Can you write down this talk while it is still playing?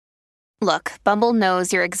Look, Bumble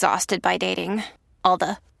knows you're exhausted by dating. All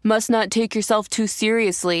the must not take yourself too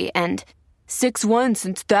seriously and 6'1"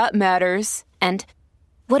 since that matters. And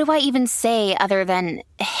what do I even say other than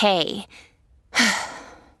hey?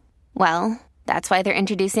 Well, that's why they're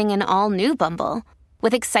introducing an all-new Bumble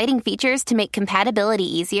with exciting features to make compatibility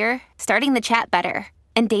easier, starting the chat better,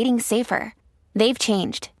 and dating safer. They've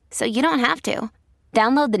changed, so you don't have to.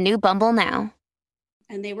 Download the new Bumble now.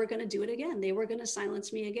 And they were going to do it again. They were going to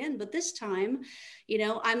silence me again. But this time,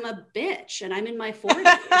 I'm a bitch and I'm in my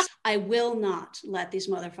 40s. I will not let these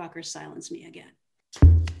motherfuckers silence me again.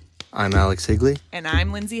 I'm Alex Higley. And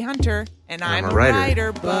I'm Lindsay Hunter. And I'm a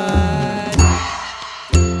writer, but...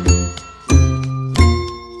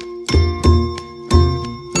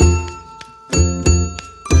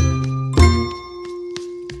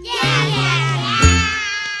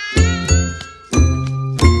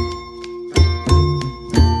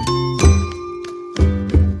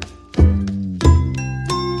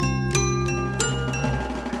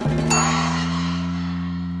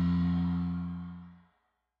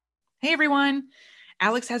 Hey everyone,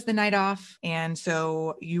 Alex has the night off, and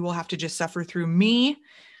so you will have to just suffer through me,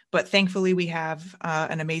 but thankfully we have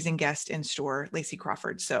an amazing guest in store, Lacey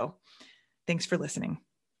Crawford, so thanks for listening.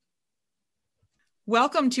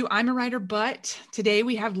 Welcome to I'm a Writer, but today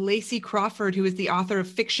we have Lacey Crawford, who is the author of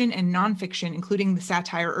fiction and nonfiction, including the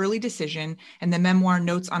satire Early Decision and the memoir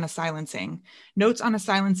Notes on a Silencing. Notes on a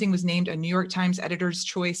Silencing was named a New York Times Editor's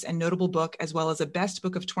Choice and Notable Book, as well as a Best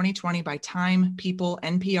Book of 2020 by Time, People,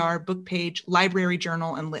 NPR, Bookpage, Library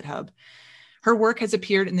Journal, and LitHub. Her work has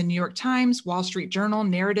appeared in the New York Times, Wall Street Journal,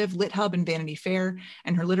 Narrative, LitHub, and Vanity Fair,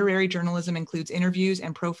 and her literary journalism includes interviews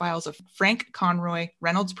and profiles of Frank Conroy,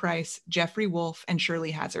 Reynolds Price, Jeffrey Wolf, and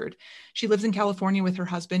Shirley Hazard. She lives in California with her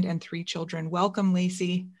husband and 3 children. Welcome,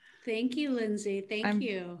 Lacey. Thank you, Lindsay. Thank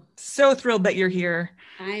you. So thrilled that you're here.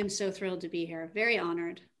 I am so thrilled to be here. Very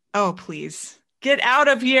honored. Oh, please. Get out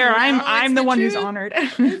of here. No, I'm the one who's honored.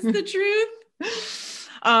 It's the truth.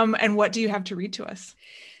 And what do you have to read to us?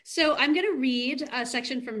 So I'm going to read a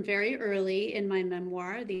section from very early in my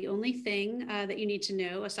memoir. The only thing that you need to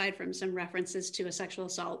know, aside from some references to a sexual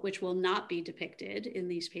assault, which will not be depicted in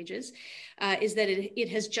these pages, is that it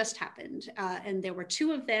has just happened. And there were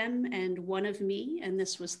 2 of them and 1 of me, and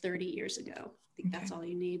this was 30 years ago. I think that's all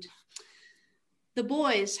you need. The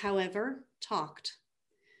boys, however, talked.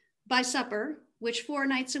 By supper, which 4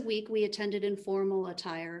 nights a week we attended in formal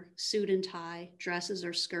attire, suit and tie, dresses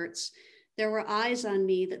or skirts, there were eyes on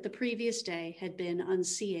me that the previous day had been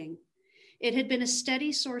unseeing. It had been a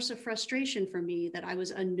steady source of frustration for me that I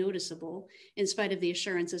was unnoticeable, in spite of the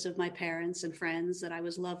assurances of my parents and friends that I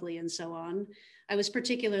was lovely and so on. I was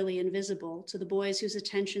particularly invisible to the boys whose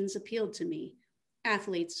attentions appealed to me,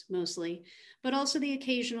 athletes mostly, but also the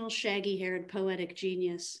occasional shaggy-haired poetic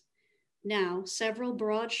genius. Now, several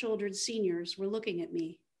broad-shouldered seniors were looking at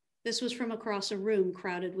me. This was from across a room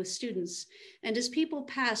crowded with students, and as people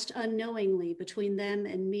passed unknowingly between them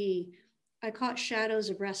and me, I caught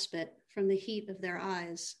shadows of respite from the heat of their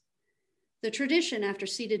eyes. The tradition after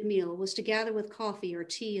seated meal was to gather with coffee or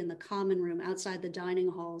tea in the common room outside the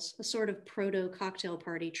dining halls, a sort of proto-cocktail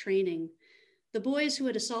party training. The boys who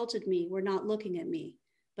had assaulted me were not looking at me,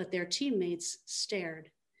 but their teammates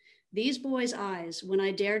stared. These boys' eyes, when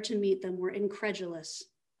I dared to meet them, were incredulous,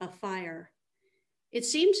 afire. It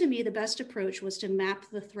seemed to me the best approach was to map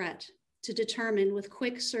the threat, to determine with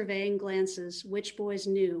quick surveying glances which boys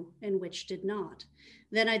knew and which did not.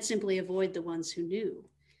 Then I'd simply avoid the ones who knew.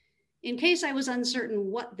 In case I was uncertain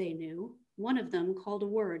what they knew, one of them called a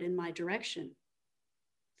word in my direction.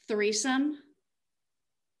 Threesome?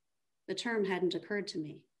 The term hadn't occurred to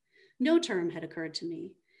me. No term had occurred to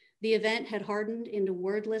me. The event had hardened into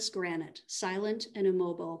wordless granite, silent and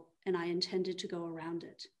immobile, and I intended to go around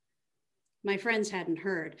it. My friends hadn't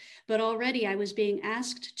heard, but already I was being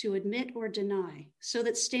asked to admit or deny, so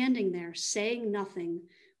that standing there, saying nothing,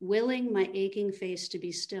 willing my aching face to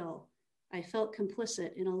be still, I felt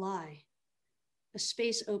complicit in a lie. A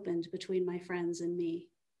space opened between my friends and me.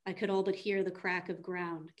 I could all but hear the crack of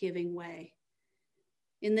ground giving way.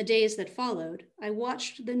 In the days that followed, I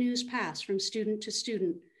watched the news pass from student to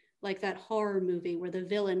student, like that horror movie where the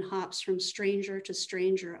villain hops from stranger to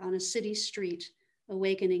stranger on a city street,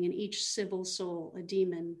 awakening in each civil soul a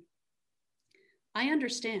demon. I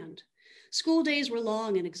understand. School days were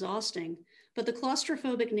long and exhausting, but the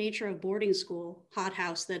claustrophobic nature of boarding school,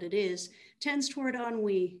 hothouse that it is, tends toward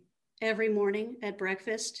ennui. Every morning at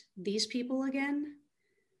breakfast, these people again?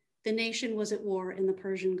 The nation was at war in the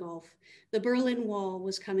Persian Gulf. The Berlin Wall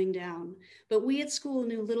was coming down, but we at school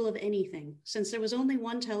knew little of anything, since there was only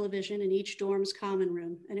one television in each dorm's common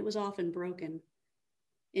room, and it was often broken.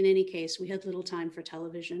 In any case, we had little time for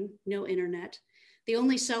television, no internet. The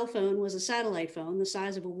only cell phone was a satellite phone the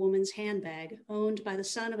size of a woman's handbag, owned by the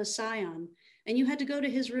son of a scion, and you had to go to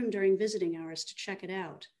his room during visiting hours to check it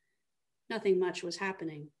out. Nothing much was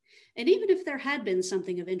happening. And even if there had been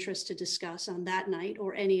something of interest to discuss on that night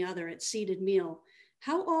or any other at seated meal,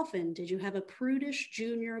 how often did you have a prudish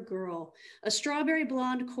junior girl, a strawberry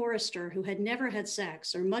blonde chorister who had never had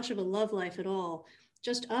sex or much of a love life at all,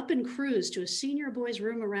 just up and cruise to a senior boy's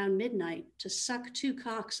room around midnight to suck 2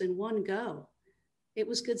 cocks in one go? It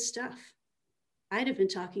was good stuff. I'd have been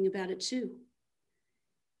talking about it too.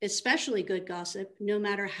 Especially good gossip, no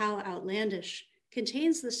matter how outlandish,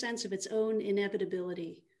 contains the sense of its own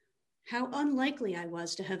inevitability. How unlikely I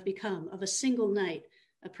was to have become, of a single night,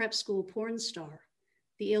 a prep school porn star.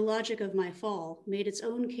 The illogic of my fall made its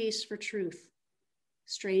own case for truth.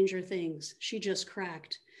 Stranger things, she just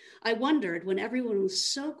cracked. I wondered, when everyone was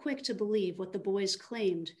so quick to believe what the boys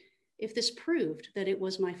claimed, if this proved that it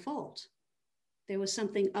was my fault. There was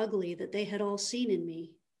something ugly that they had all seen in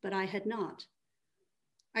me, but I had not.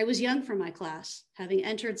 I was young for my class, having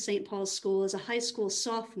entered St. Paul's School as a high school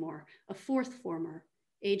sophomore, a fourth former,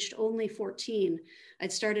 aged only 14.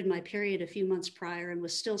 I'd started my period a few months prior and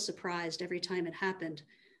was still surprised every time it happened.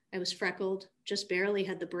 I was freckled, just barely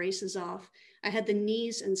had the braces off. I had the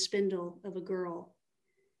knees and spindle of a girl.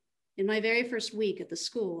 In my very first week at the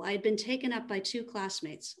school, I had been taken up by 2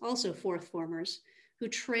 classmates, also fourth formers, who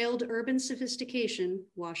trailed urban sophistication,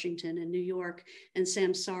 Washington and New York, and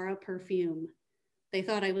samsara perfume. They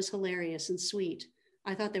thought I was hilarious and sweet.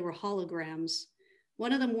 I thought they were holograms.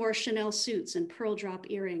 One of them wore Chanel suits and pearl drop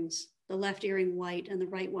earrings, the left earring white and the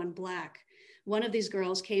right one black. One of these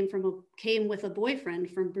girls came with a boyfriend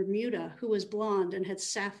from Bermuda who was blonde and had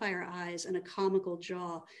sapphire eyes and a comical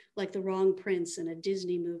jaw, like the wrong prince in a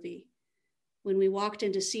Disney movie. When we walked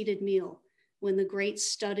into seated meal, when the great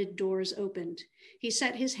studded doors opened, he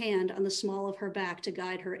set his hand on the small of her back to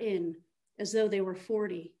guide her in, as though they were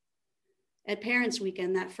 40. At Parents'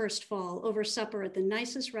 Weekend that first fall, over supper at the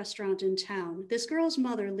nicest restaurant in town, this girl's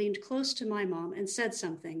mother leaned close to my mom and said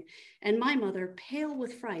something, and my mother, pale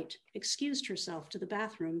with fright, excused herself to the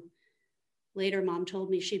bathroom. Later, Mom told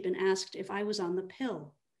me she'd been asked if I was on the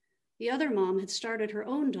pill. The other mom had started her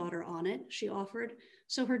own daughter on it, she offered,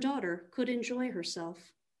 so her daughter could enjoy herself.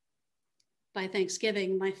 By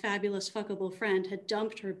Thanksgiving, my fabulous fuckable friend had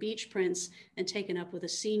dumped her beach prince and taken up with a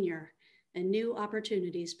senior, and new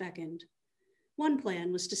opportunities beckoned. One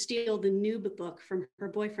plan was to steal the Noob book from her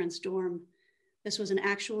boyfriend's dorm. This was an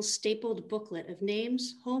actual stapled booklet of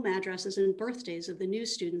names, home addresses, and birthdays of the new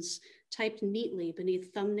students, typed neatly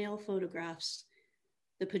beneath thumbnail photographs.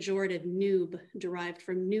 The pejorative noob, derived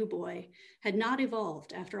from new boy, had not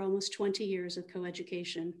evolved after almost 20 years of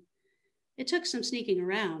coeducation. It took some sneaking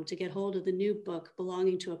around to get hold of the Noob book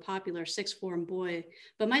belonging to a popular sixth form boy,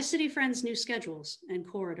 but my city friends knew schedules and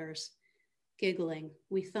corridors. Giggling,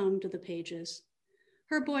 we thumbed the pages.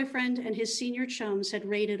 Her boyfriend and his senior chums had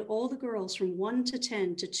rated all the girls from 1 to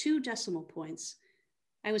 10 to 2 decimal points.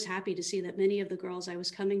 I was happy to see that many of the girls I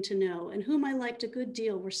was coming to know and whom I liked a good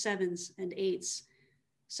deal were 7s and 8s.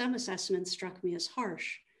 Some assessments struck me as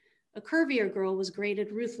harsh. A curvier girl was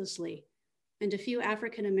graded ruthlessly, and a few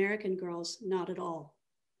African-American girls not at all.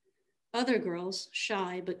 Other girls,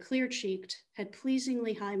 shy but clear-cheeked, had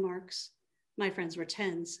pleasingly high marks. My friends were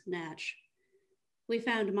 10s, Natch. We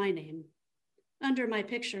found my name. Under my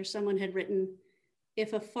picture, someone had written,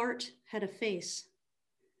 "If a fart had a face."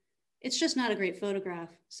 "It's just not a great photograph,"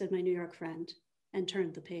 said my New York friend, and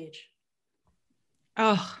turned the page.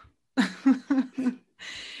 Oh.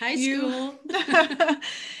 High school.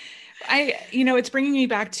 It's bringing me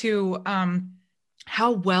back to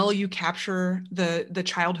how well you capture the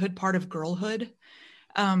childhood part of girlhood.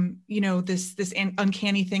 This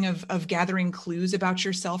uncanny thing of gathering clues about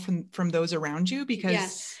yourself from those around you, because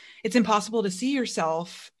yes. It's impossible to see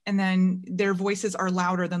yourself, and then their voices are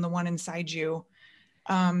louder than the one inside you.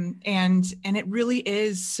 And it really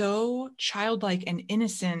is so childlike and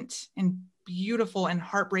innocent and beautiful and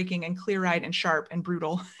heartbreaking and clear-eyed and sharp and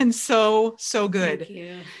brutal and so good.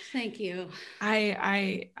 Thank you. My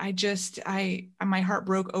heart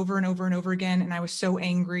broke over and over and over again, and I was so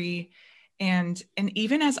angry. And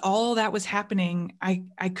even as all that was happening,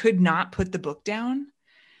 I could not put the book down.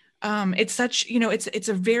 It's such, it's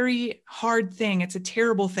a very hard thing. It's a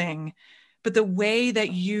terrible thing, but the way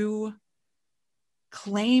that you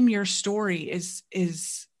claim your story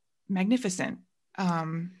is magnificent.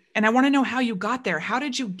 And I want to know how you got there. How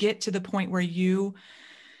did you get to the point where you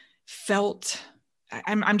felt,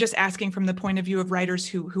 I'm just asking from the point of view of writers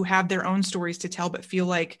who have their own stories to tell, but feel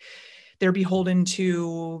like they're beholden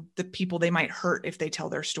to the people they might hurt if they tell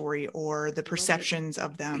their story, or the perceptions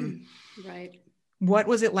of them. Right. What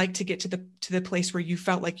was it like to get to the place where you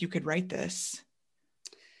felt like you could write this?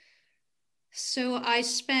 So I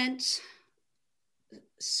spent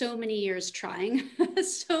so many years trying,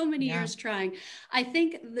 years trying. I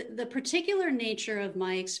think the particular nature of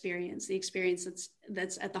my experience, the experience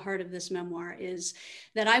that's at the heart of this memoir, is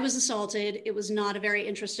that I was assaulted. It was not a very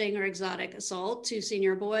interesting or exotic assault. 2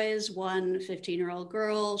 senior boys, one 15-year-old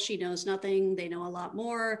girl. She knows nothing. They know a lot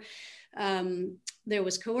more. There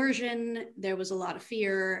was coercion. There was a lot of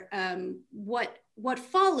fear. What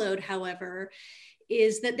followed, however,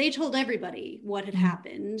 is that they told everybody what had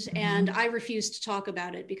happened. Mm-hmm. And I refused to talk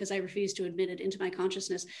about it because I refused to admit it into my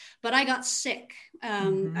consciousness. But I got sick.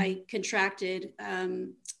 I contracted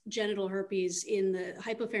genital herpes in the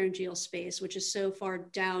hypopharyngeal space, which is so far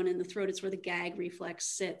down in the throat. It's where the gag reflex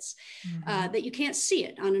sits, that you can't see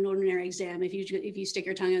it on an ordinary exam. If you stick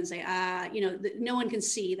your tongue out and say, no one can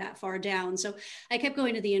see that far down. So I kept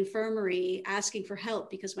going to the infirmary asking for help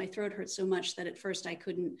because my throat hurt so much that at first I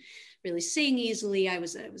couldn't really sing easily. I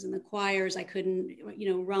was in the choirs. I couldn't,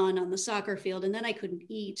 run on the soccer field, and then I couldn't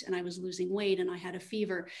eat, and I was losing weight, and I had a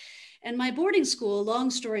fever. And my boarding school, long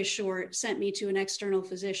story short, sent me to an external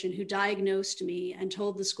physician who diagnosed me and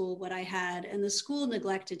told the school what I had. And the school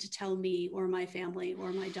neglected to tell me or my family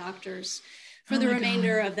or my doctors for the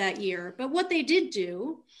remainder of that year. But what they did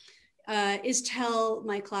do is tell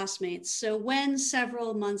my classmates. So when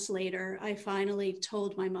several months later, I finally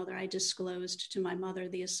told my mother, I disclosed to my mother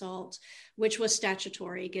the assault, which was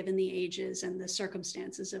statutory given the ages and the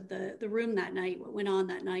circumstances of the room that night, what went on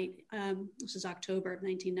that night. This was October of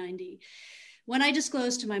 1990. When I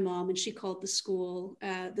disclosed to my mom and she called the school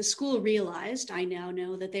realized, I now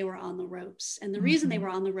know, that they were on the ropes. And the reason they were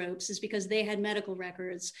on the ropes is because they had medical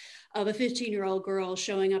records of a 15-year-old girl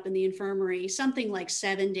showing up in the infirmary something like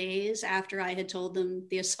 7 days after I had told them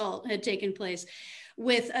the assault had taken place,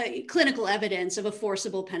 with clinical evidence of a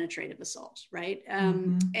forcible penetrative assault, right?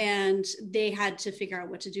 And they had to figure out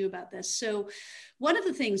what to do about this. So one of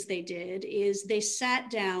the things they did is they sat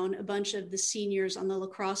down a bunch of the seniors on the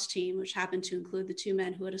lacrosse team, which happened to include the 2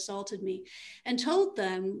 men who had assaulted me, and told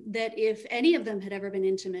them that if any of them had ever been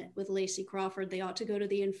intimate with Laci Crawford, they ought to go to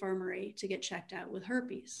the infirmary to get checked out with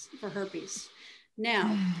herpes.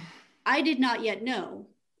 Now, I did not yet know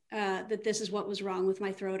that this is what was wrong with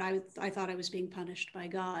my throat. I thought I was being punished by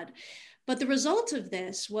God. But the result of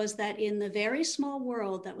this was that in the very small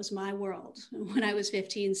world that was my world when I was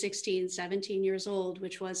 15, 16, 17 years old,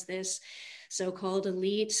 which was this so-called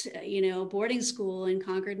elite, boarding school in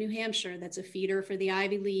Concord, New Hampshire, that's a feeder for the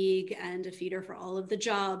Ivy League and a feeder for all of the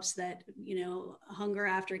jobs that, hunger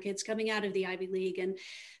after kids coming out of the Ivy League, and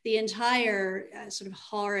the entire sort of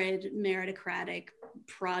horrid meritocratic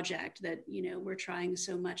project that, we're trying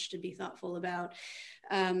so much to be thoughtful about.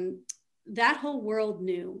 That whole world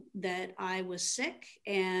knew that I was sick,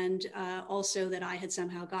 and also that I had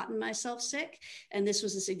somehow gotten myself sick. And this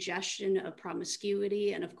was a suggestion of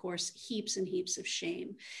promiscuity and, of course, heaps and heaps of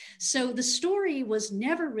shame. So the story was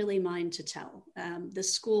never really mine to tell. The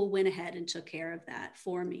school went ahead and took care of that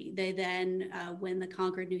for me. They then, when the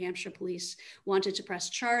Concord, New Hampshire police wanted to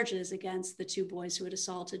press charges against the 2 boys who had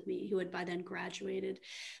assaulted me, who had by then graduated,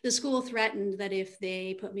 the school threatened that if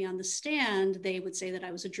they put me on the stand, they would say that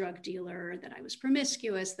I was a drug dealer, that I was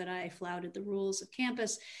promiscuous, that I flouted the rules of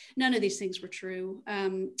campus. None of these things were true.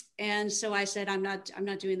 And so I said, I'm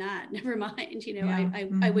not doing that. Never mind.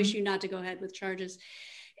 I wish you not to go ahead with charges.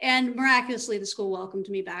 And miraculously, the school welcomed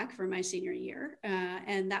me back for my senior year.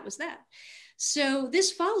 And that was that. So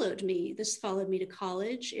this followed me. This followed me to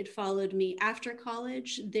college. It followed me after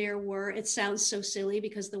college. It sounds so silly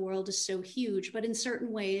because the world is so huge, but in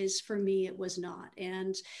certain ways for me, it was not.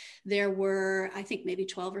 And there were, I think, maybe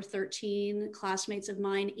 12 or 13 classmates of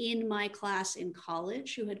mine in my class in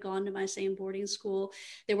college who had gone to my same boarding school.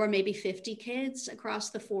 There were maybe 50 kids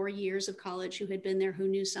across the 4 years of college who had been there, who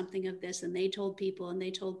knew something of this, and they told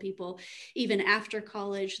people, even after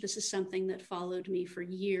college. This is something that followed me for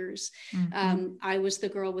years. I was the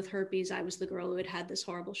girl with herpes. I was the girl who had had this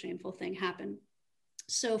horrible, shameful thing happen.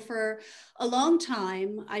 So for a long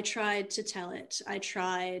time, I tried to tell it. I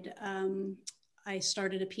tried I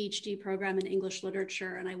started a PhD program in English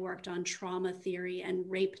literature, and I worked on trauma theory and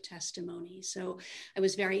rape testimony. So I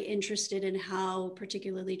was very interested in how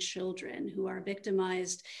particularly children who are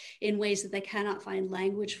victimized in ways that they cannot find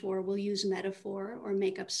language for will use metaphor or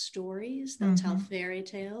make up stories. They'll tell fairy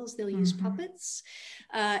tales, they'll use puppets.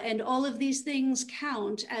 And all of these things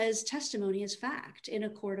count as testimony, as fact in a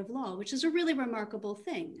court of law, which is a really remarkable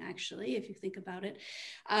thing, actually, if you think about it.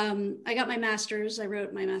 I got my master's, I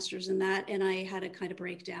wrote my master's in that, and I had a kind of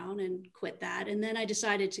breakdown and quit that. And then I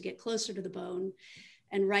decided to get closer to the bone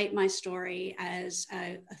and write my story as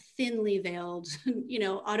a thinly veiled,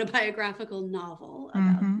 autobiographical novel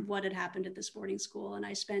about what had happened at this boarding school. And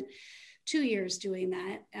I spent 2 years doing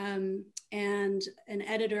that. And an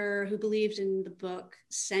editor who believed in the book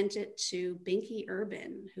sent it to Binky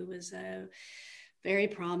Urban, who was a very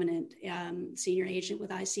prominent senior agent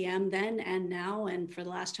with ICM then and now, and for the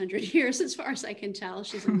last 100 years, as far as I can tell.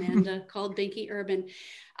 She's Amanda, called Binky Urban.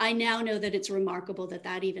 I now know that it's remarkable that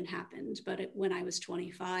that even happened. But when I was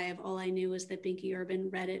 25, all I knew was that Binky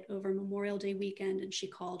Urban read it over Memorial Day weekend, and she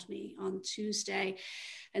called me on Tuesday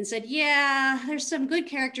and said, yeah, there's some good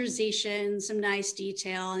characterization, some nice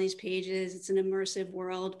detail on these pages. It's an immersive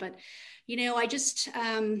world. But, I just,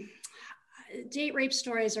 date rape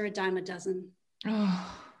stories are a dime a dozen.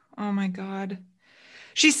 Oh my God.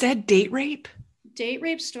 She said date rape? Date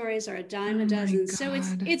rape stories are a dime a dozen. So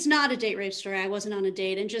it's not a date rape story. I wasn't on a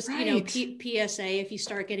date, and just, PSA, if you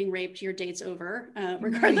start getting raped, your date's over,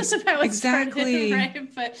 regardless of how it started,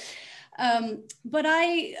 right? But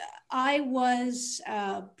I was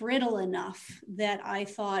brittle enough that I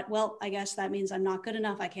thought, well, I guess that means I'm not good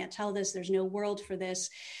enough. I can't tell this. There's no world for this.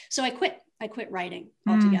 So I quit writing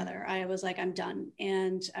altogether. I was like, I'm done.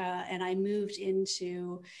 And I moved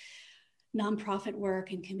into nonprofit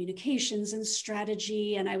work and communications and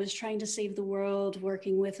strategy. And I was trying to save the world,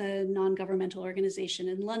 working with a non-governmental organization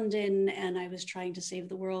in London. And I was trying to save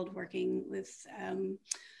the world, working with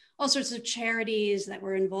all sorts of charities that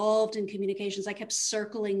were involved in communications. I kept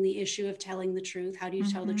circling the issue of telling the truth. How do you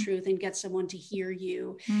tell the truth and get someone to hear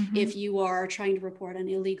you if you are trying to report on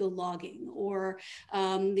illegal logging or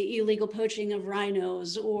the illegal poaching of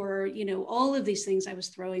rhinos, or, all of these things I was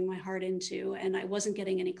throwing my heart into, and I wasn't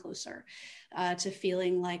getting any closer to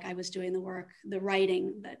feeling like I was doing the work, the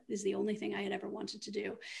writing that is the only thing I had ever wanted to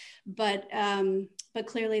do. But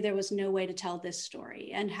clearly there was no way to tell this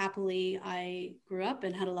story. And happily, I grew up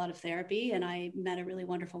and had a lot of therapy, and I met a really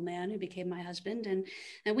wonderful man who became my husband, and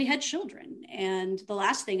we had children. And the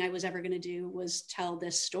last thing I was ever going to do was tell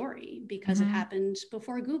this story, because it happened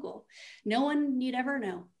before Google. No one need ever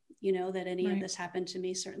know, that any of this happened to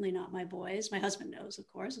me, certainly not my boys. My husband knows, of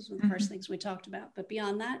course. It was one of the first things we talked about. But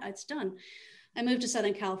beyond that, it's done. I moved to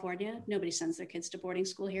Southern California. Nobody sends their kids to boarding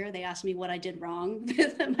school here. They asked me what I did wrong.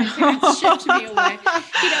 My parents shipped me away.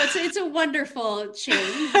 It's a wonderful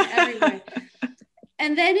change in every way.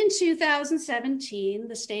 And then in 2017,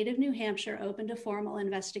 the state of New Hampshire opened a formal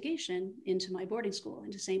investigation into my boarding school,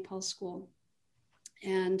 into St. Paul's School.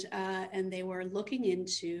 And they were looking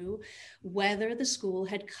into whether the school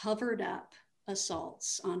had covered up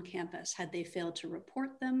assaults on campus. Had they failed to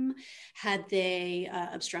report them? Had they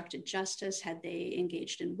obstructed justice? Had they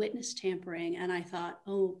engaged in witness tampering? And I thought,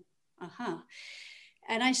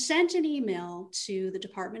 And I sent an email to the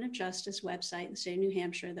Department of Justice website in the state of New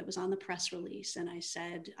Hampshire that was on the press release. And I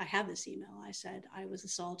said, I have this email. I said, I was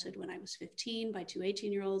assaulted when I was 15 by two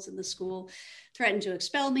 18-year-olds in the school, threatened to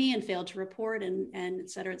expel me and failed to report, and et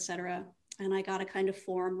cetera, et cetera. And I got a kind of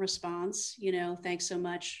form response, thanks so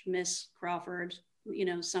much, Miss Crawford,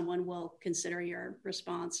 someone will consider your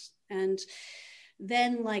response. And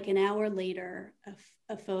then like an hour later,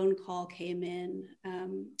 a phone call came in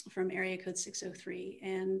from area code 603,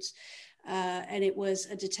 and it was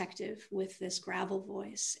a detective with this gravel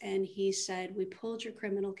voice. And he said, we pulled your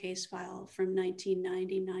criminal case file from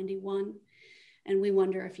 1990-91, and we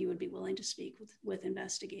wonder if you would be willing to speak with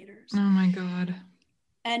investigators. Oh my God.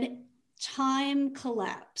 And time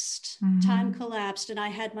collapsed, and I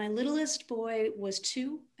had my littlest boy was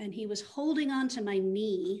 2, and he was holding on to my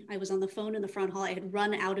knee. I was on the phone in the front hall. I had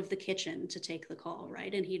run out of the kitchen to take the call,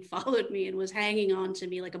 right? And he'd followed me and was hanging on to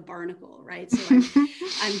me like a barnacle, right? So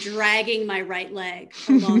I'm dragging my right leg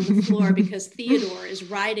along the floor because Theodore is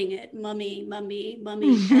riding it, mummy, mummy,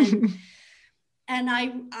 mummy. And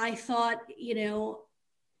I thought,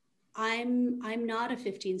 I'm not a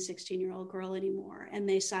 15, 16-year-old girl anymore, and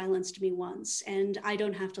they silenced me once, and I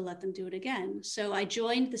don't have to let them do it again. So I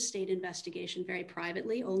joined the state investigation very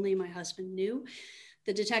privately. Only my husband knew.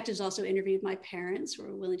 The detectives also interviewed my parents, who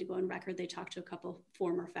were willing to go on record. They talked to a couple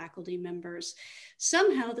former faculty members.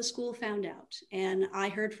 Somehow the school found out, and I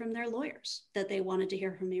heard from their lawyers that they wanted to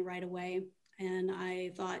hear from me right away. And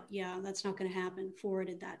I thought, yeah, that's not going to happen.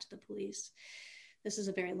 Forwarded that to the police. This is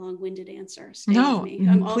a very long-winded answer. Stay with me.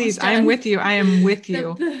 Please, I am with you. I am with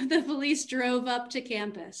you. The police drove up to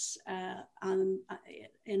campus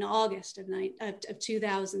in August of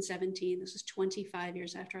 2017. This was 25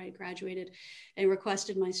 years after I had graduated, and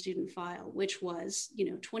requested my student file, which was,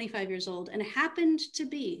 25 years old, and happened to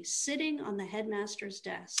be sitting on the headmaster's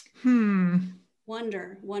desk.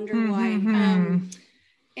 Wonder why.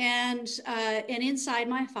 And inside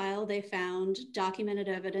my file, they found documented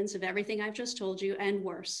evidence of everything I've just told you, and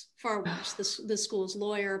worse, far worse. The school's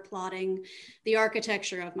lawyer plotting the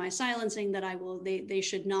architecture of my silencing, that they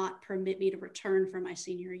should not permit me to return for my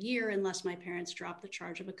senior year unless my parents drop the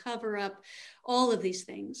charge of a cover-up, all of these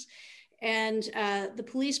things. And the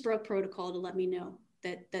police broke protocol to let me know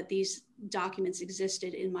that these documents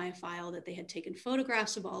existed in my file, that they had taken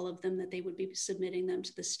photographs of all of them, that they would be submitting them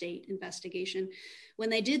to the state investigation. When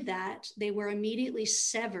they did that, they were immediately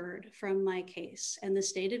severed from my case. And the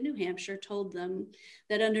state of New Hampshire told them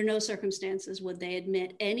that under no circumstances would they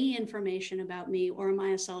admit any information about me or my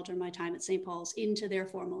assault or my time at St. Paul's into their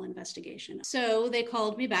formal investigation. So they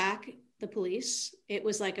called me back, the police. It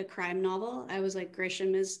was like a crime novel. I was like,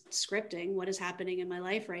 Grisham is scripting what is happening in my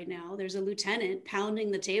life right now. There's a lieutenant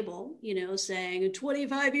pounding the table, saying, in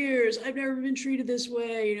 25 years, I've never been treated this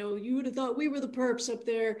way. You would have thought we were the perps up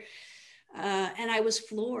there. And I was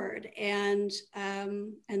floored, and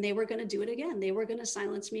they were going to do it again. They were going to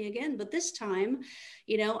silence me again. But this time,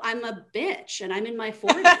 I'm a bitch, and I'm in my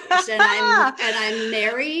 40s, and I'm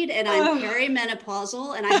married, and I'm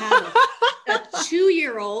perimenopausal, and I have a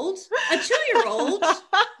 2-year-old,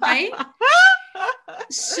 right?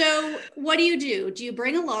 So what do? Do you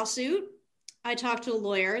bring a lawsuit? I talked to a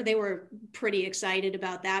lawyer. They were pretty excited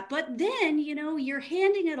about that. But then, you're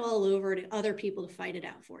handing it all over to other people to fight it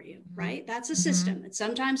out for you, right? That's a system. And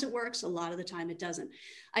sometimes it works. A lot of the time it doesn't.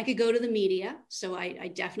 I could go to the media. So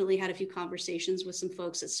I definitely had a few conversations with some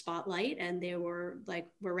folks at Spotlight, and they were like,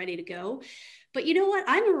 we're ready to go. But you know what?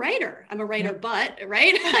 I'm a writer. But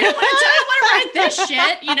right? I don't want to write this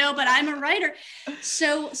shit, but I'm a writer.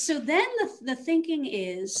 So then the thinking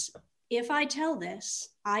is, if I tell this,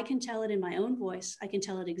 I can tell it in my own voice. I can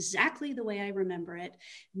tell it exactly the way I remember it.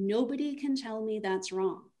 Nobody can tell me that's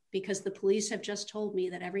wrong, because the police have just told me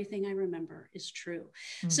that everything I remember is true.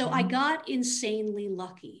 So I got insanely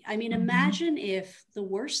lucky. I mean, imagine if the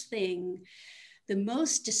worst thing, the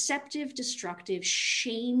most deceptive, destructive,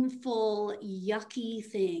 shameful, yucky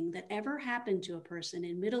thing that ever happened to a person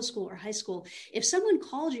in middle school or high school, if someone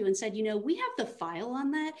called you and said, we have the file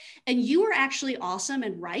on that, and you were actually awesome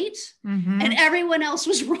and right, and everyone else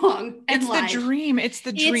was wrong and lied. It's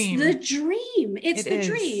the dream. It's the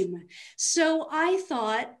dream. So I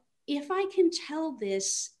thought, if I can tell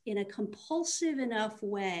this in a compulsive enough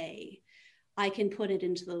way, I can put it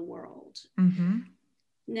into the world.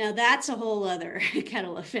 Now that's a whole other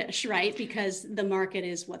kettle of fish, right? Because the market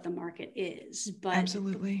is what the market is. But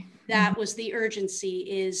absolutely, that was the urgency,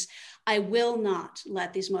 is I will not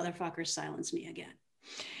let these motherfuckers silence me again.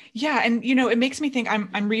 Yeah. And, it makes me think,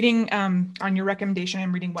 I'm reading on your recommendation,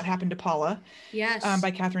 I'm reading What Happened to Paula,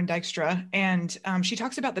 by Catherine Dykstra. And she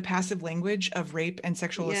talks about the passive language of rape and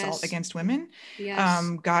sexual assault against women.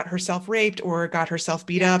 Got herself raped, or got herself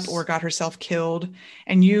beat up, or got herself killed.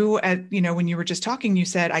 And you, when you were just talking, you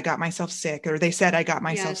said, I got myself sick, or they said, I got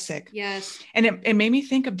myself sick. And it made me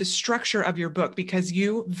think of the structure of your book, because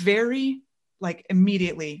you very,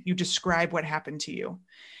 immediately, you describe what happened to you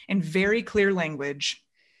in very clear language.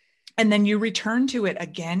 And then you return to it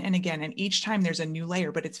again and again. And each time there's a new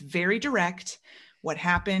layer, but it's very direct, what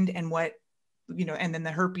happened and what, and then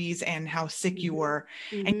the herpes and how sick you were.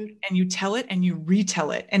 And you tell it and you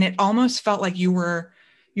retell it. And it almost felt like you were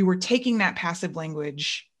taking that passive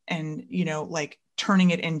language and,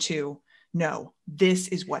 turning it into, no, this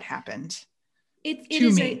is what happened. It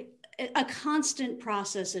is a constant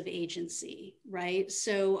process of agency, right?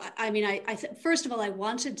 So, I mean, first of all, I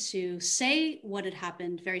wanted to say what had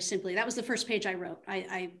happened very simply. That was the first page I wrote.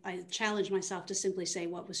 I challenged myself to simply say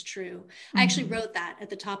what was true. I actually wrote that at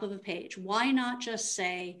the top of a page. Why not just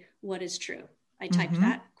say what is true? I typed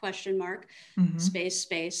that question mark,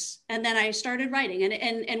 space. And then I started writing.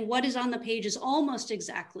 And what is on the page is almost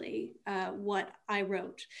exactly what I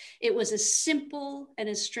wrote. It was as simple and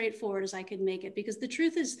as straightforward as I could make it, because the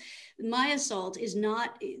truth is my assault is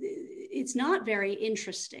not, it's not very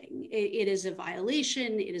interesting. It is a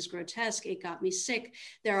violation. It is grotesque. It got me sick.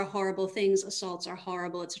 There are horrible things. Assaults are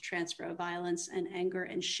horrible. It's a transfer of violence and anger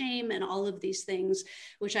and shame and all of these things,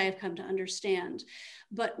 which I have come to understand.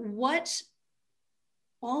 But what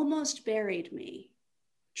almost buried me,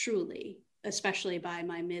 truly, especially by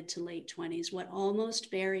my mid to late 20s, what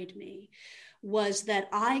almost buried me was that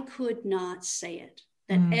I could not say it,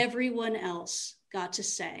 that everyone else got to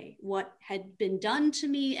say what had been done to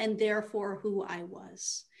me and therefore who I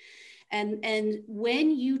was. And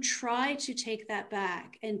when you try to take that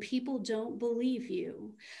back and people don't believe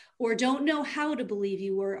you or don't know how to believe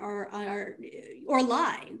you or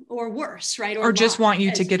lie or worse, right? Or just want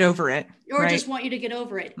you to get over it. Or just want you to get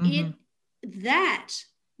over it. That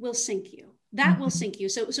will sink you. That will sink you.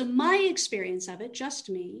 So my experience of it, just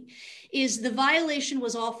me, is the violation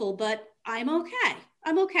was awful, but I'm okay.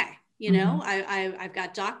 I'm okay. You know, I've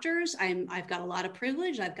got doctors. I've got a lot of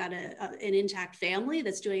privilege. I've got an intact family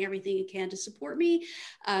that's doing everything it can to support me.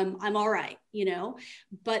 I'm all right, you know,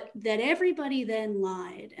 but that everybody then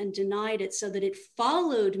lied and denied it so that it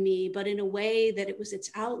followed me, but in a way that it was its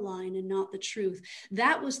outline and not the truth.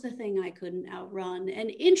 That was the thing I couldn't outrun. And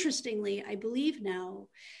interestingly, I believe now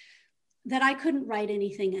that I couldn't write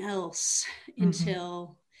anything else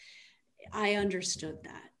until I understood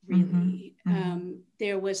that. Really,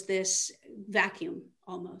 there was this vacuum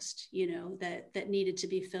almost, you know, that needed to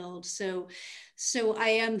be filled. So I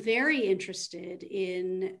am very interested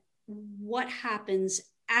in what happens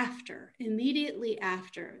immediately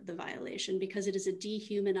after the violation, because it is a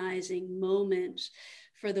dehumanizing moment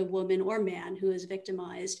for the woman or man who is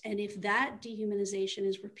victimized. And if that dehumanization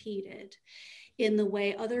is repeated in the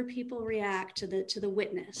way other people react to the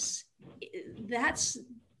witness, that's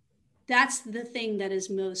the thing that is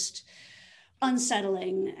most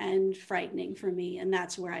unsettling and frightening for me. And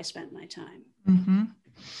that's where I spent my time.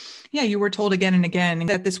 Yeah, you were told again and again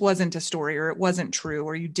that this wasn't a story, or it wasn't true,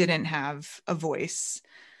 or you didn't have a voice.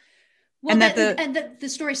 Well, and that the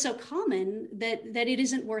story is so common that it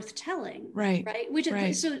isn't worth telling. Right.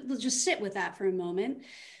 So let's just sit with that for a moment.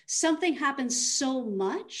 Something happens so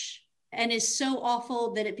much and is so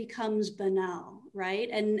awful that it becomes banal, right?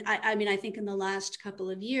 And I mean, I think in the last couple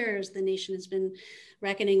of years, the nation has been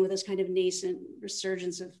reckoning with this kind of nascent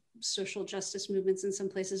resurgence of social justice movements in some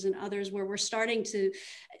places and others, where we're starting to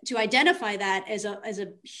identify that as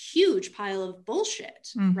a huge pile of bullshit,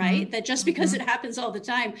 right? That just because it happens all the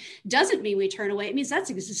time doesn't mean we turn away. It means that's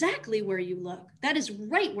exactly where you look. That is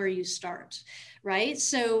right where you start, right?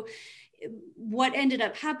 So what ended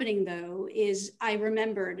up happening, though, is I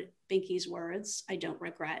remembered Binky's words. I don't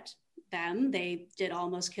regret them. They did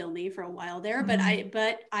almost kill me for a while there, but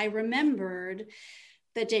I remembered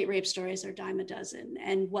that date rape stories are dime a dozen.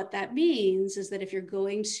 And what that means is that if you're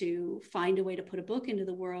going to find a way to put a book into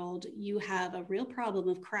the world, you have a real problem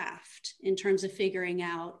of craft in terms of figuring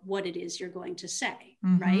out what it is you're going to say,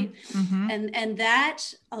 right? And that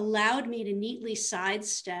allowed me to neatly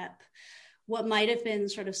sidestep what might have been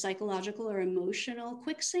sort of psychological or emotional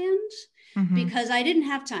quicksand, because I didn't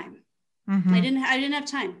have time. I didn't have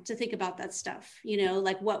time to think about that stuff, you know,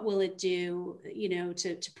 like what will it do, you know,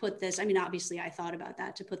 to put this, I mean, obviously I thought about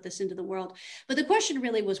that, to put this into the world, but the question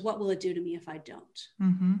really was, what will it do to me if I don't,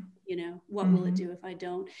 you know, what will it do if I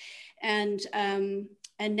don't? And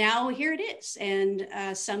now here it is. And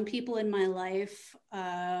some people in my life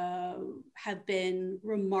have been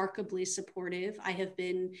remarkably supportive. I have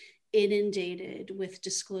been inundated with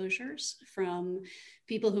disclosures from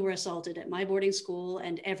people who were assaulted at my boarding school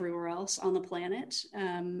and everywhere else on the planet.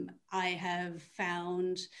 I have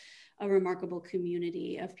found a remarkable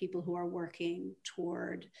community of people who are working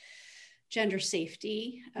toward gender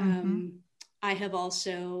safety. I have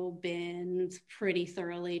also been pretty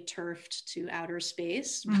thoroughly turfed to outer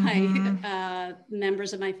space by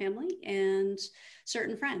members of my family and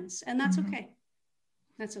certain friends, and that's okay.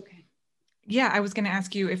 That's okay. Yeah, I was going to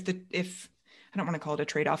ask you if I don't want to call it a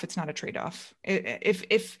trade-off. It's not a trade-off.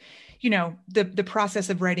 If you know, the process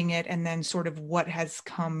of writing it and then sort of what has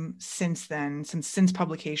come since then, since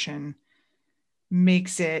publication,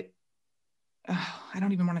 makes it, I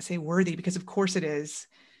don't even want to say worthy, because of course it is.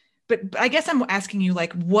 But I guess I'm asking you,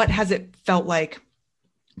 like, what has it felt like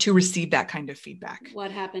to receive that kind of feedback?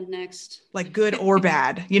 What happened next? Like good or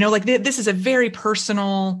bad? You know, like this is a very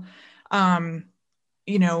personal,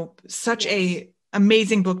 you know, such a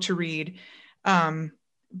amazing book to read.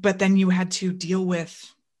 But then you had to deal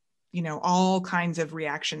with all kinds of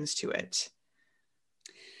reactions to it.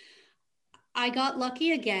 I got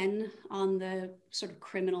lucky again on the sort of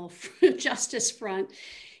criminal justice front,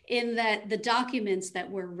 in that the documents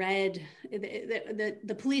that were read,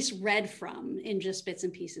 the police read from in just bits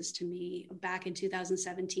and pieces to me back in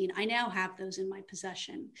 2017, I now have those in my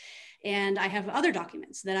possession. And I have other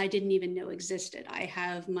documents that I didn't even know existed. I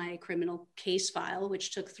have my criminal case file,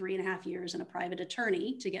 which took 3.5 years and a private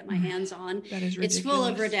attorney to get my hands on. That is ridiculous. It's full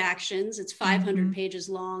of redactions. It's 500 pages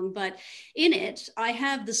long, but in it, I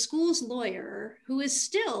have the school's lawyer, who is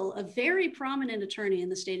still a very prominent attorney in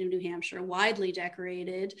the state of New Hampshire, widely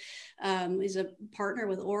decorated. He's a partner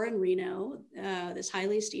with Orrin Reno, this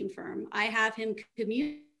highly esteemed firm. I have him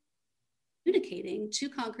communicating to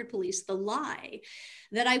Concord Police the lie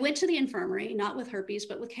that I went to the infirmary, not with herpes,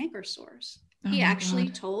 but with canker sores. He actually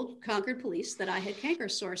told Concord Police that I had canker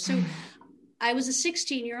sores. So I was a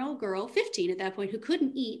 16-year-old girl, 15 at that point, who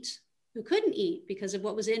couldn't eat because of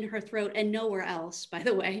what was in her throat and nowhere else, by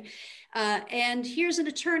the way. And here's an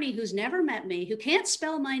attorney who's never met me, who can't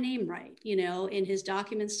spell my name right, in his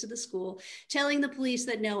documents to the school, telling the police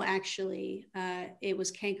that no, actually, it was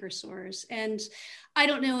canker sores. And I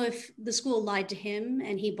don't know if the school lied to him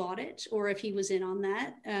and he bought it, or if he was in on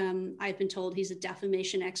that. I've been told he's a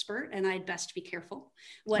defamation expert, and I'd best be careful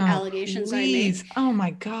what allegations I make. Oh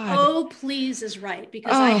my God. Oh, please is right,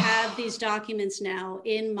 because I have these documents now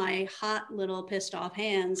in my hot little pissed off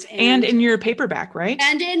hands. And in your paperback, right?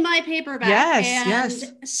 And in my paperback. Yes.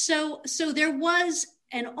 So there was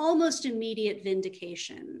an almost immediate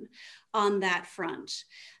vindication on that front.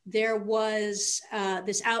 There was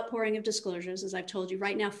this outpouring of disclosures, as I've told you.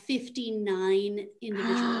 Right now, 59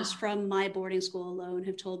 individuals from my boarding school alone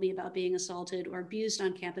have told me about being assaulted or abused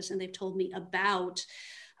on campus, and they've told me about,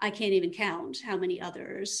 I can't even count how many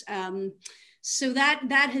others. So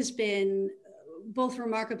that has been both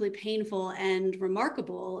remarkably painful and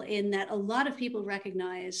remarkable, in that a lot of people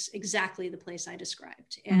recognize exactly the place I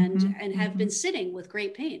described, and have been sitting with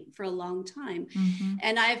great pain for a long time.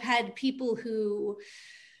 And I've had people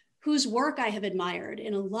whose work I have admired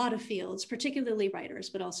in a lot of fields, particularly writers,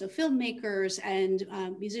 but also filmmakers and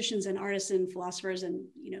musicians and artists and philosophers and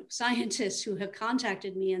scientists, who have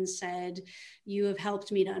contacted me and said, you have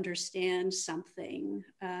helped me to understand something,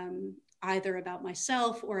 either about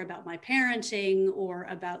myself or about my parenting or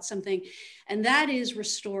about something. And that is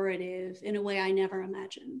restorative in a way I never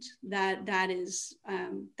imagined. That is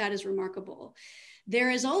remarkable.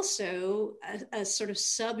 There is also a sort of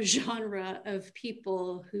subgenre of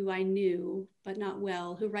people who I knew, but not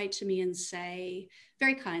well, who write to me and say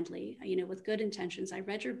very kindly, with good intentions, I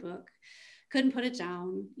read your book, couldn't put it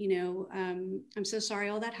down. I'm so sorry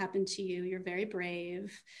all that happened to you. You're very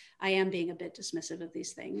brave. I am being a bit dismissive of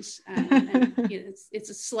these things. And, it's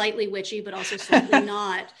a slightly witchy, but also slightly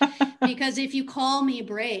not. Because if you call me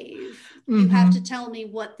brave, you have to tell me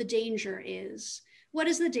what the danger is. What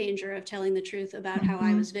is the danger of telling the truth about how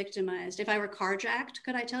I was victimized? If I were carjacked,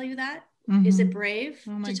 could I tell you that? Is it brave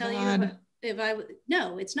to tell you?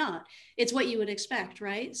 No, it's not. It's what you would expect,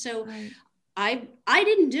 right? So I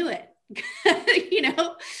didn't do it.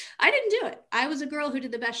 I didn't do it. I was a girl who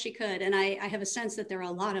did the best she could. And I have a sense that there are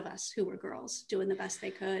a lot of us who were girls doing the best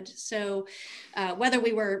they could. So whether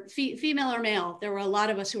we were female or male, there were a lot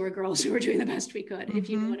of us who were girls who were doing the best we could, if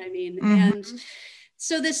you know what I mean. And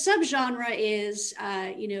so this subgenre is,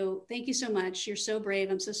 thank you so much. You're so brave.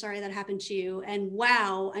 I'm so sorry that happened to you. And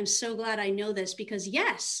wow, I'm so glad I know this, because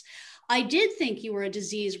yes, I did think you were a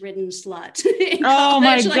disease-ridden slut. Oh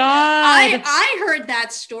my God. I heard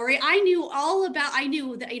that story. I knew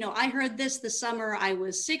that, I heard this the summer I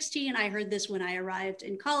was 16. I heard this when I arrived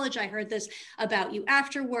in college. I heard this about you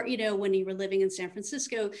afterward, when you were living in San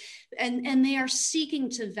Francisco. And they are seeking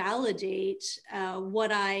to validate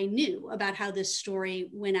what I knew about how this story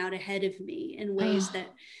went out ahead of me in ways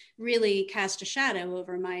that really cast a shadow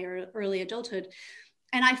over my early adulthood.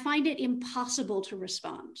 And I find it impossible to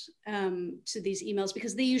respond to these emails,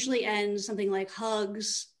 because they usually end something like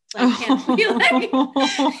hugs. My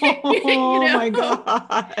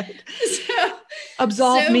God.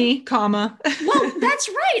 Absolve me, comma. Well, that's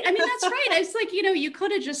right. I mean, that's right. It's like, you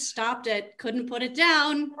could have just stopped it, couldn't put it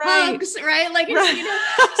down, hugs, right? Like,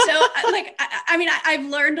 I've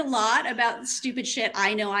learned a lot about stupid shit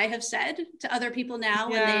I know I have said to other people now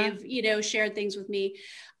when they've, shared things with me.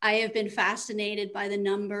 I have been fascinated by the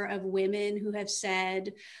number of women who have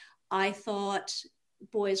said, I thought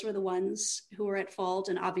boys were the ones who were at fault.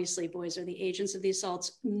 And obviously boys are the agents of the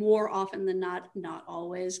assaults more often than not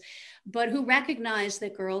always, but who recognize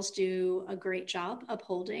that girls do a great job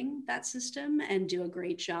upholding that system and do a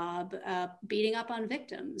great job beating up on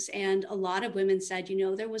victims. And a lot of women said,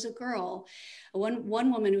 there was a girl,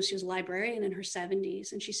 one woman she was a librarian in her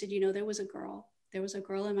 70s. And she said, there was a girl. There was a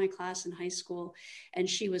girl in my class in high school, and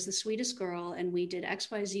she was the sweetest girl, and we did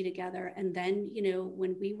XYZ together. And then,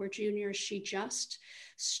 when we were juniors, she just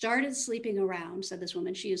started sleeping around, said this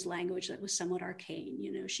woman. She used language that was somewhat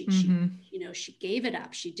arcane. She gave it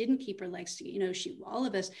up. She didn't keep her legs together, all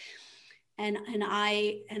of us. And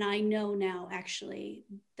I know now actually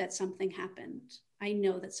that something happened. I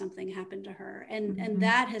know that something happened to her. And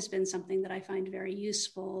that has been something that I find very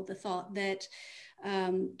useful. The thought that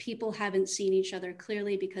people haven't seen each other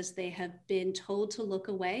clearly because they have been told to look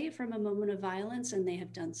away from a moment of violence, and they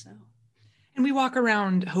have done so. And we walk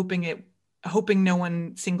around hoping no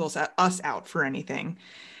one singles us out for anything.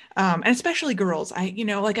 And especially girls,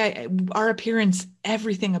 our appearance,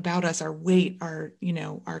 everything about us, our weight,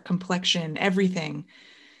 our complexion, everything.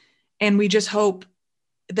 And we just hope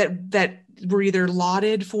that we're either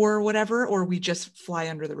lauded for whatever, or we just fly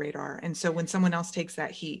under the radar. And so when someone else takes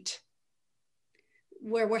that heat,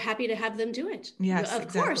 where we're happy to have them do it. Yes, of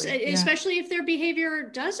course, especially if their behavior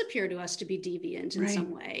does appear to us to be deviant in some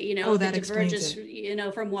way, if it diverges,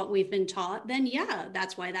 from what we've been taught, then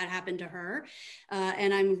that's why that happened to her.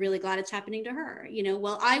 And I'm really glad it's happening to her.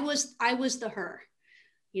 I was the her.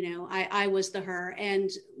 I was the her. And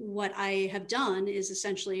what I have done is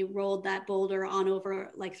essentially rolled that boulder on over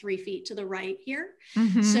like 3 feet to the right here.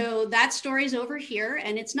 Mm-hmm. So that story's over here,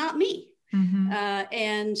 and it's not me. Mm-hmm.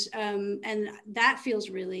 And that feels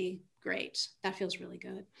really great. That feels really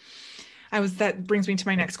good. That brings me to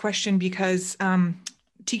my next question, because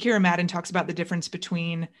T. Kira Madden talks about the difference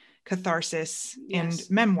between catharsis and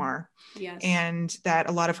memoir. Yes. And that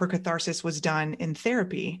a lot of her catharsis was done in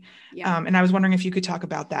therapy. Yeah. And I was wondering if you could talk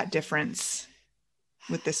about that difference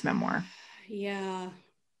with this memoir. Yeah.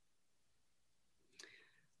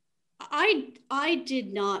 I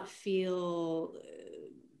did not feel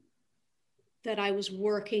that I was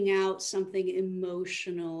working out something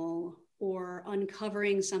emotional or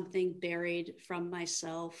uncovering something buried from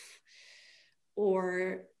myself,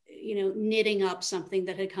 or, knitting up something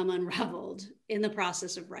that had come unraveled in the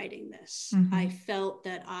process of writing this. Mm-hmm. I felt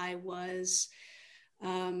that I was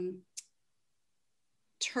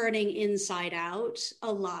turning inside out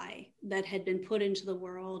a lie that had been put into the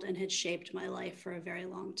world and had shaped my life for a very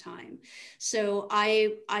long time. So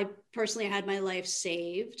I personally had my life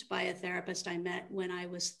saved by a therapist I met when I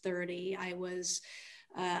was 30.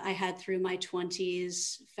 I had through my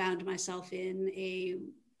 20s found myself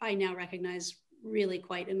in I now recognize, really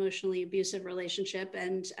quite emotionally abusive relationship.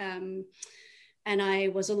 And I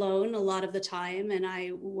was alone a lot of the time, and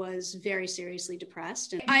I was very seriously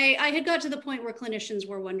depressed. And I had got to the point where clinicians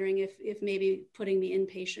were wondering if maybe putting me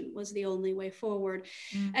inpatient was the only way forward.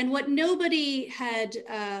 Mm. And what nobody had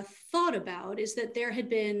thought about is that there had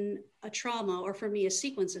been a trauma, or for me, a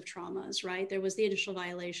sequence of traumas, right? There was the initial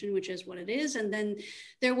violation, which is what it is. And then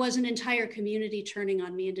there was an entire community turning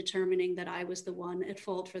on me and determining that I was the one at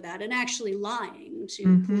fault for that, and actually lying to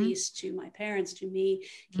mm-hmm. police, to my parents, to me,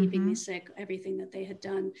 keeping mm-hmm. me sick, everything that they had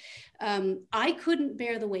done. I couldn't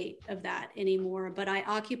bear the weight of that anymore, but I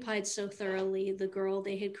occupied so thoroughly the girl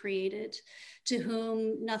they had created, to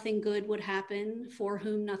whom nothing good would happen, for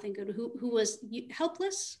whom nothing good, who was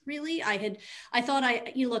helpless, really. I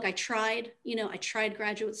tried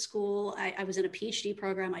graduate school. I was in a PhD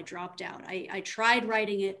program. I dropped out. I tried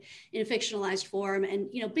writing it in a fictionalized form, and,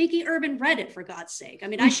 Binky Urban read it, for God's sake. I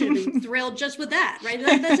mean, I should have been thrilled just with that, right?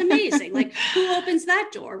 That's amazing. Like, who opens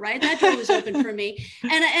that door, right? That door was open for me,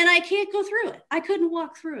 and I can't go through it. I couldn't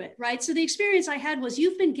walk through it, right? So the experience I had was,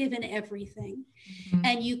 you've been given everything, mm-hmm.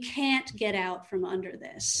 and you can't get out from under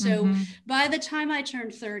this. So mm-hmm. by the time I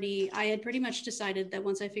turned 30, I had pretty much decided that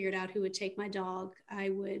once I figured out who would take my dog, I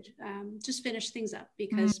would just finish things up,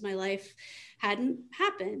 because mm-hmm. my life hadn't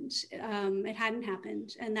happened. It hadn't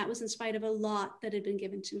happened. And that was in spite of a lot that had been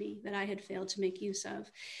given to me that I had failed to make use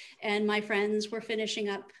of. And my friends were finishing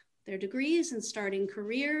up their degrees and starting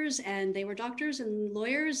careers, and they were doctors and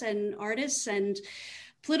lawyers and artists and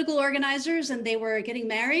political organizers, and they were getting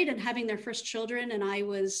married and having their first children. And I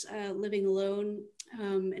was living alone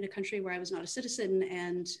in a country where I was not a citizen,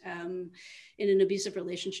 and in an abusive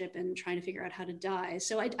relationship, and trying to figure out how to die.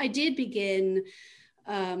 So I did begin,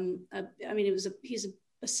 he's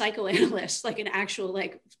a psychoanalyst, like an actual,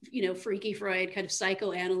 freaky Freud kind of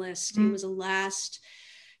psychoanalyst. Mm-hmm. It was a last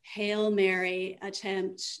Hail Mary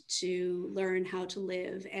attempt to learn how to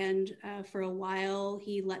live. And for a while,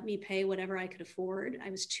 he let me pay whatever I could afford. I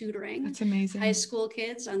was tutoring That's amazing. high school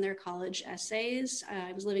kids on their college essays.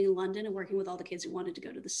 I was living in London and working with all the kids who wanted to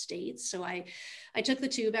go to the States. So I took the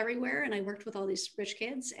tube everywhere and I worked with all these rich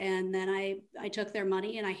kids. And then I took their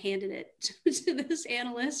money and I handed it to this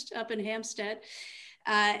analyst up in Hampstead.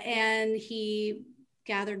 And he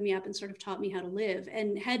gathered me up and sort of taught me how to live.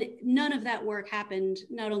 And had none of that work happened,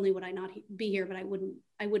 not only would I not be here, but I wouldn't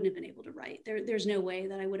have been able to write. There's no way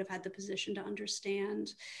that I would have had the position to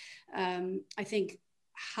understand, I think,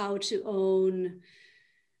 how to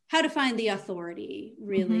find the authority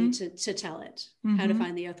really to tell it, how to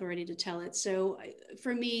find the authority to tell it. So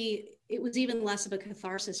for me, it was even less of a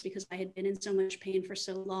catharsis because I had been in so much pain for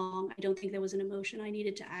so long. I don't think there was an emotion I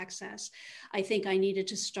needed to access. I think I needed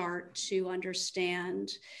to start to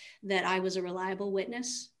understand that I was a reliable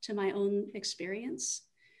witness to my own experience,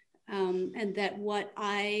 and that what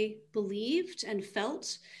I believed and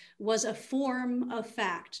felt was a form of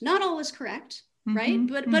fact, not always correct, right?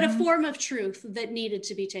 But a form of truth that needed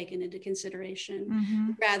to be taken into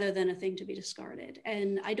consideration rather than a thing to be discarded.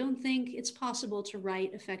 And I don't think it's possible to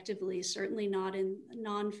write effectively, certainly not in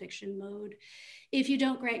nonfiction mode, if you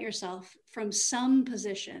don't grant yourself from some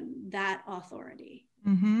position that authority.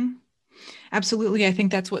 Absolutely. I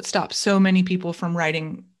think that's what stops so many people from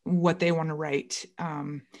writing what they want to write.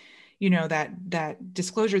 That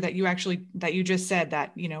disclosure that you just said,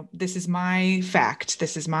 that, this is my fact,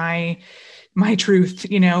 this is my truth,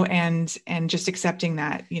 and just accepting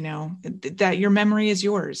that, that your memory is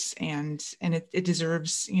yours and it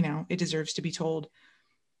deserves, it deserves to be told.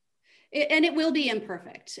 And it will be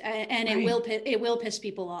imperfect, and Right. it will piss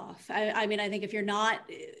people off. I mean, I think if you're not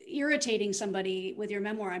irritating somebody with your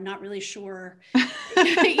memoir, I'm not really sure.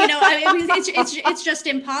 It's just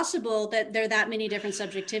impossible that there are that many different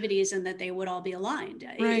subjectivities and that they would all be aligned.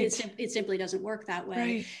 Right. It simply doesn't work that way.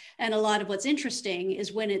 Right. And a lot of what's interesting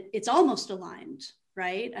is when it's almost aligned.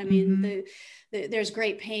 Right. I mean, there's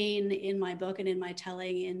great pain in my book and in my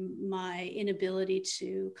telling, in my inability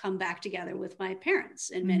to come back together with my parents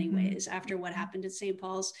in many ways after what happened at St.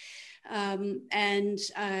 Paul's. I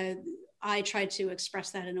tried to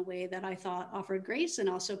express that in a way that I thought offered grace and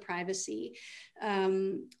also privacy.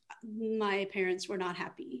 My parents were not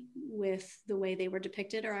happy with the way they were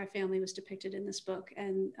depicted, or our family was depicted in this book.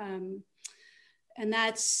 And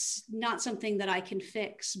that's not something that I can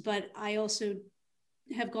fix, but I also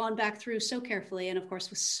have gone back through so carefully, and of course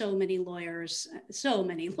with so many lawyers, are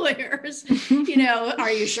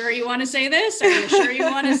you sure you want to say this? Are you sure you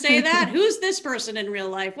want to say that? Who's this person in real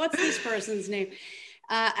life? What's this person's name?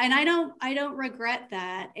 And I don't regret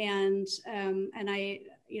that. And I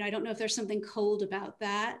don't know if there's something cold about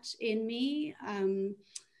that in me.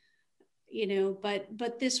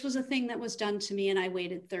 But this was a thing that was done to me, and I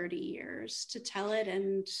waited 30 years to tell it.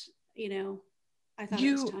 And, I thought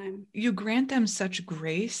it was time. You grant them such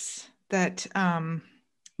grace that,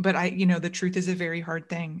 but the truth is a very hard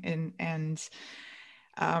thing.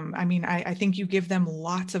 I think you give them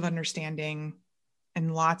lots of understanding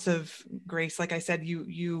and lots of grace. Like I said,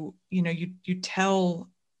 you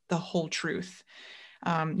tell the whole truth.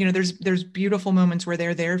 There's beautiful moments where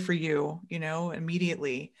they're there for you,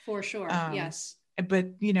 immediately. For sure. Yes. But,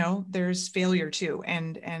 there's failure too.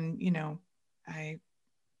 And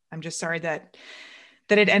I'm just sorry that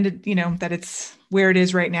it ended, that it's where it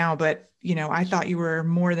is right now. But, I thought you were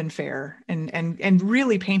more than fair and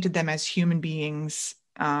really painted them as human beings.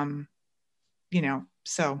 So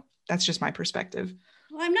that's just my perspective.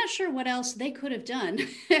 Well, I'm not sure what else they could have done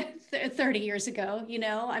 30 years ago.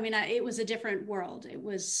 It was a different world. It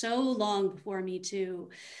was so long before Me Too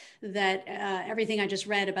that everything I just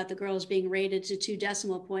read about the girls being rated to 2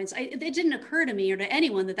 decimal points, it didn't occur to me or to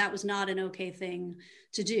anyone that was not an okay thing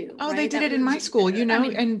to do. Oh, right? They did it in my school,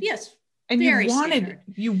 and yes. And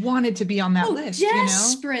you wanted to be on that list,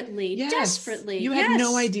 desperately, Yes. desperately. You had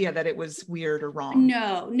no idea that it was weird or wrong.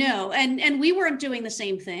 No. And we weren't doing the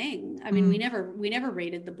same thing. I mean, we never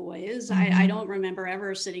rated the boys. I don't remember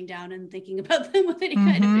ever sitting down and thinking about them with any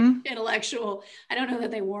kind of intellectual. I don't know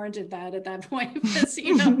that they warranted that at that point, because,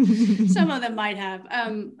 some of them might have.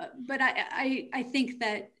 But I think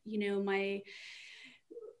that,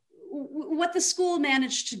 what the school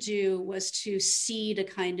managed to do was to seed a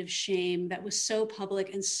kind of shame that was so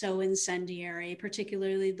public and so incendiary,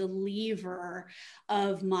 particularly the lever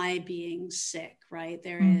of my being sick, right?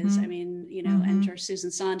 There is, I mean, enter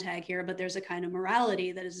Susan Sontag here, but there's a kind of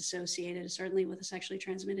morality that is associated certainly with a sexually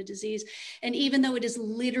transmitted disease. And even though it is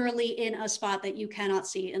literally in a spot that you cannot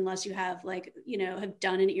see unless you have have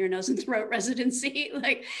done an ear, nose, and throat residency,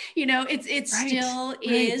 it still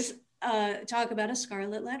is talk about a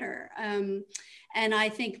scarlet letter. And I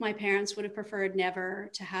think my parents would have preferred never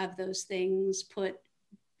to have those things put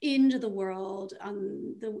into the world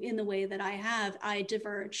in the way that I have. I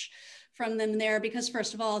diverge from them there because,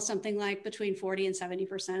 first of all, something like between 40 and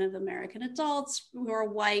 70% of American adults who are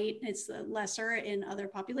white, it's lesser in other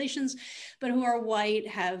populations, but who are white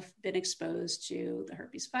have been exposed to the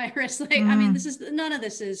herpes virus. I mean, none of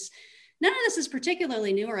this is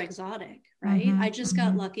particularly new or exotic, right? I just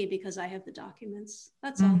got lucky because I have the documents.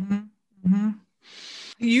 That's all.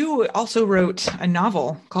 You also wrote a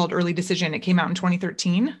novel called Early Decision. It came out in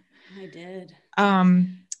 2013. I did.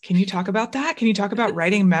 Can you talk about that? Can you talk about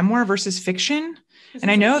writing memoir versus fiction? And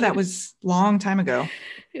I know that was a long time ago.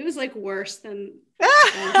 It was worse than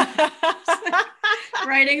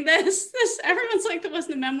writing this. Everyone's like, that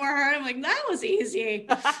wasn't a memoir hard. I'm like, that was easy.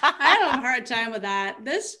 I have a hard time with that.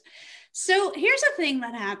 So here's a thing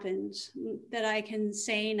that happened that I can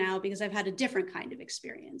say now because I've had a different kind of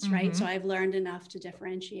experience, right? So I've learned enough to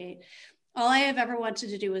differentiate. All I have ever wanted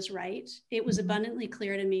to do is write. It was abundantly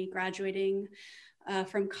clear to me graduating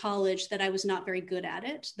from college that I was not very good at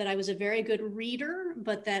it, that I was a very good reader,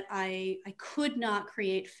 but that I could not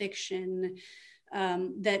create fiction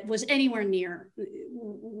that was anywhere near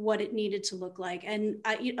what it needed to look like. And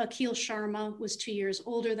Akhil Sharma was 2 years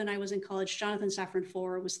older than I was in college. Jonathan Safran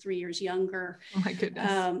Foer was 3 years younger. Oh my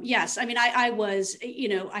goodness. Yes. I mean, I was,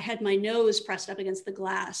 I had my nose pressed up against the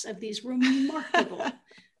glass of these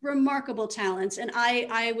remarkable talents. And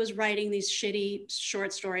I was writing these shitty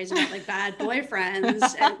short stories about bad boyfriends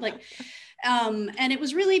and it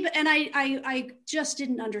was really, and I just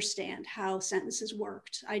didn't understand how sentences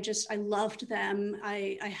worked. I loved them.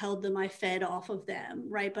 I held them, I fed off of them,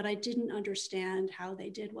 right? But I didn't understand how they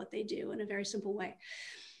did what they do in a very simple way.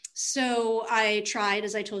 So I tried,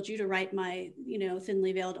 as I told you, to write my,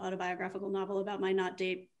 thinly veiled autobiographical novel about my not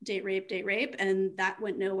date rape. And that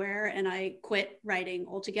went nowhere. And I quit writing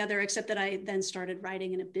altogether, except that I then started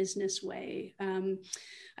writing in a business way.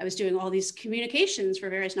 I was doing all these communications for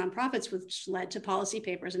various nonprofits, which led to policy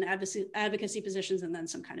papers and advocacy positions, and then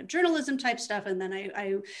some kind of journalism type stuff. And then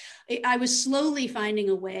I was slowly finding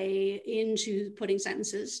a way into putting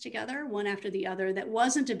sentences together, one after the other, that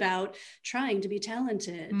wasn't about trying to be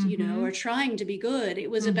talented, or trying to be good. It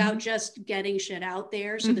was about just getting shit out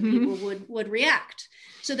there so that people would react,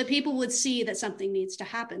 so that people would see that something needs to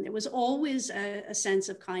happen. There was always a sense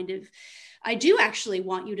of I do actually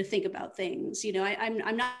want you to think about things.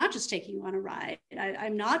 I'm not just taking you on a ride.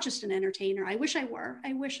 I'm not just an entertainer. I wish I were,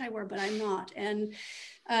 but I'm not. And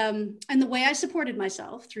the way I supported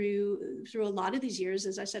myself through a lot of these years,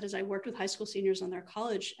 as I said, is I worked with high school seniors on their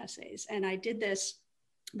college essays. And I did this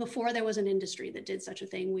before there was an industry that did such a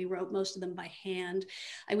thing. We wrote most of them by hand.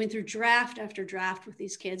 I went through draft after draft with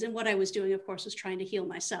these kids. And what I was doing, of course, was trying to heal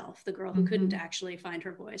myself, the girl who couldn't actually find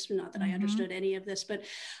her voice. Not that I understood any of this, but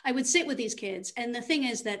I would sit with these kids. And the thing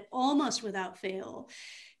is that almost without fail,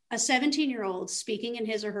 a 17-year-old speaking in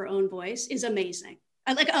his or her own voice is amazing.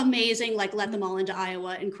 Amazing, let them all into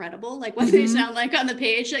Iowa, incredible, what they sound like on the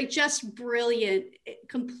page, just brilliant,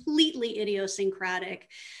 completely idiosyncratic,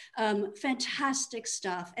 fantastic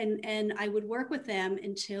stuff. And I would work with them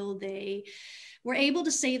until they were able to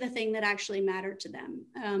say the thing that actually mattered to them.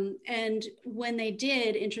 And when they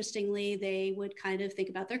did, interestingly, they would kind of think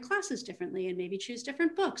about their classes differently and maybe choose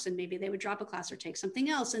different books, and maybe they would drop a class or take something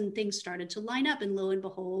else, and things started to line up, and lo and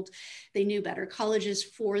behold, they knew better colleges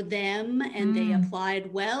for them, and they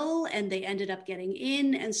applied well, and they ended up getting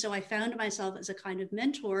in. And so I found myself as a kind of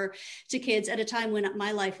mentor to kids at a time when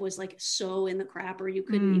my life was so in the crapper, you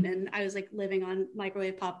couldn't even, I was living on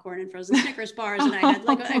microwave popcorn and frozen Snickers bars, and I had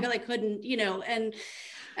I couldn't, and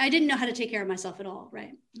I didn't know how to take care of myself at all,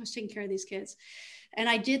 right? I was taking care of these kids. And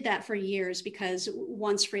I did that for years because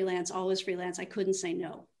once freelance, always freelance, I couldn't say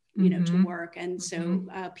no, to work. And so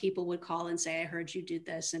people would call and say, I heard you did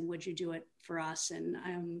this, and would you do it for us? And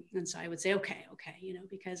so I would say, okay,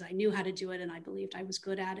 because I knew how to do it and I believed I was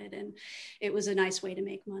good at it. And it was a nice way to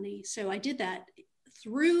make money. So I did that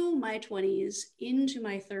through my 20s into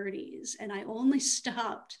my 30s. And I only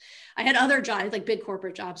stopped. I had other jobs, like big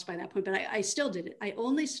corporate jobs by that point, but I still did it. I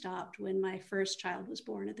only stopped when my first child was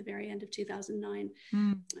born at the very end of 2009.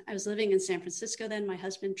 I was living in San Francisco then. My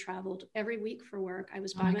husband traveled every week for work. I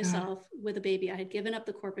was by myself with a baby. I had given up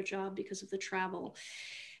the corporate job because of the travel.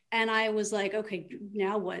 And I was like, okay,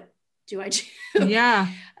 now what do I do? Yeah.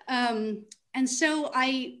 And so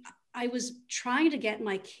I was trying to get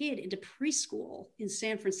my kid into preschool in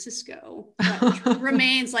San Francisco, which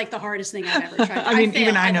remains like the hardest thing I've ever tried. I mean,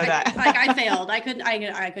 even I know that. I failed. I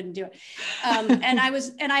couldn't do it.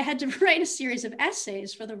 And I had to write a series of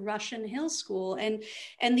essays for the Russian Hill School.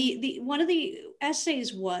 And the one of the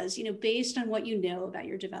essays was, based on what you know about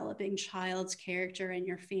your developing child's character and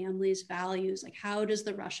your family's values, like how does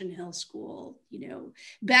the Russian Hill School,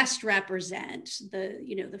 best represent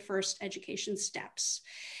the first education steps?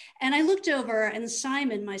 And I looked over, and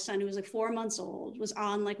Simon, my son, who was like 4 months old, was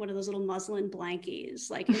on like one of those little muslin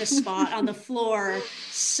blankies, like in a spot on the floor,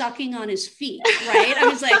 sucking on his feet. Right. I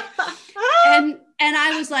was like, and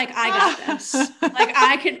I was like, I got this. Like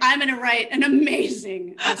I'm going to write an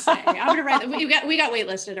amazing essay. I'm going to write, we got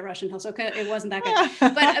waitlisted at Russian Hill, so it wasn't that good.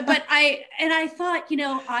 But I thought,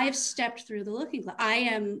 I've stepped through the looking glass.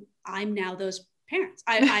 I'm now those parents.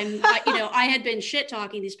 I had been shit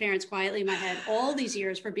talking these parents quietly in my head all these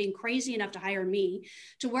years for being crazy enough to hire me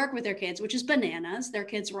to work with their kids, which is bananas. Their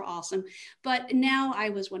kids were awesome. But now I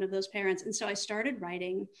was one of those parents. And so I started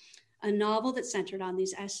writing a novel that centered on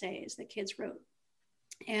these essays that kids wrote.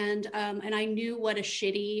 And I knew what a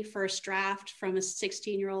shitty first draft from a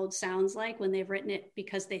 16-year-old sounds like when they've written it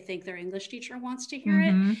because they think their English teacher wants to hear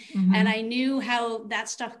it. Mm-hmm. And I knew how that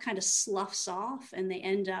stuff kind of sloughs off and they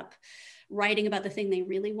end up writing about the thing they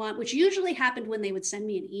really want, which usually happened when they would send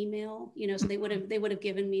me an email, so they would have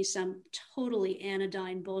given me some totally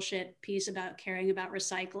anodyne bullshit piece about caring about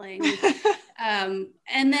recycling.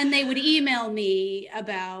 And then they would email me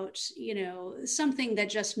about, something that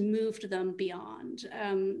just moved them beyond.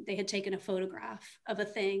 They had taken a photograph of a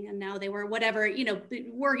thing and now they were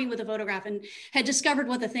working with a photograph and had discovered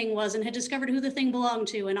what the thing was and had discovered who the thing belonged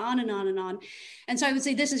to and on and on and on. And so I would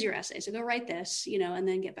say, this is your essay. So go write this, and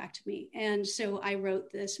then get back to me. And so I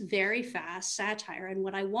wrote this very fast satire. And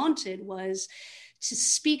what I wanted was to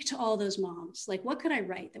speak to all those moms. Like, what could I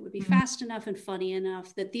write that would be fast enough and funny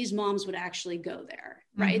enough that these moms would actually go there,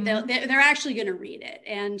 right? Mm-hmm. They're actually going to read it.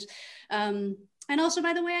 And also,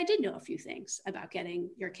 by the way, I did know a few things about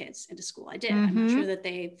getting your kids into school. I did. Mm-hmm. I'm not sure that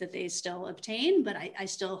they still obtain, but I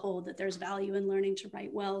still hold that there's value in learning to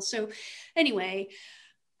write well. So anyway,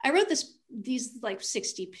 I wrote these like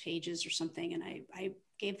 60 pages or something, and I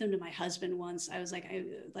gave them to my husband once. I was like,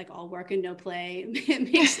 all work and no play.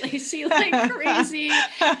 It makes Lacey like crazy.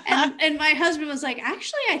 And my husband was like,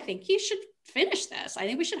 actually, I think you should finish this. I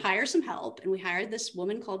think we should hire some help. And we hired this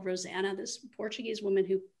woman called Rosanna, this Portuguese woman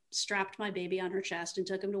who strapped my baby on her chest and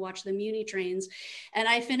took him to watch the Muni trains. And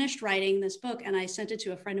I finished writing this book and I sent it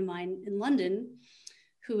to a friend of mine in London,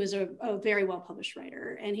 who is a very well-published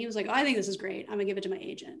writer. And he was like, I think this is great. I'm gonna give it to my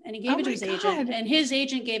agent. And he gave it to his agent, and his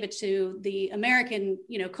agent gave it to the American,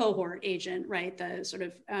 cohort agent, right? The sort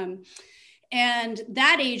of, and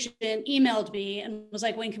that agent emailed me and was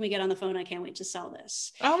like, when can we get on the phone? I can't wait to sell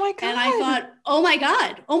this. Oh my God. And I thought, oh my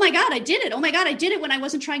God, I did it. Oh my God, I did it when I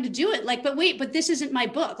wasn't trying to do it. Like, but this isn't my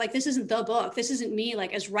book. Like, this isn't the book. This isn't me,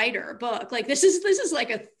 like as writer book. Like, this is like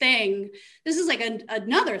a thing. This is like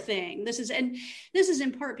another thing. This is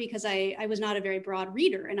in part because I was not a very broad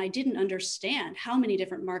reader and I didn't understand how many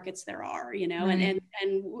different markets there are, right.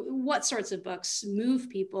 and what sorts of books move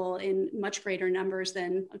people in much greater numbers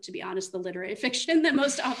than, to be honest, the literary fiction that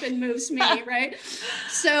most often moves me, right?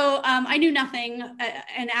 So I knew nothing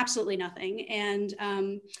and absolutely nothing.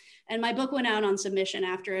 And my book went out on submission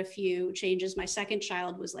after a few changes. My second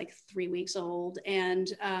child was like 3 weeks old, and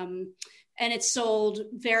it sold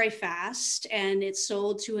very fast, and it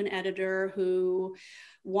sold to an editor who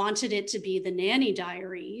wanted it to be the Nanny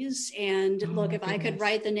Diaries. And look, if I could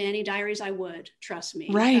write the Nanny Diaries, I would, trust me.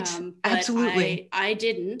 Right. But absolutely. I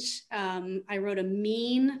didn't. I wrote a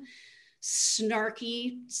mean,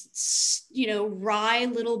 snarky, wry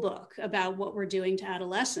little book about what we're doing to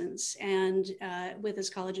adolescents and with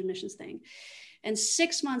this college admissions thing. And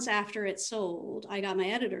 6 months after it sold, I got my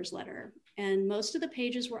editor's letter, and most of the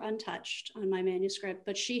pages were untouched on my manuscript,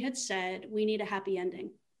 but she had said, we need a happy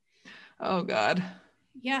ending. Oh God.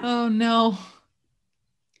 Yeah. Oh no.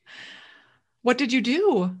 What did you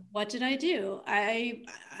do? What did I do? I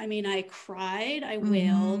cried, I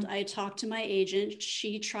wailed, I talked to my agent.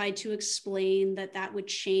 She tried to explain that would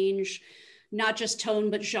change not just tone,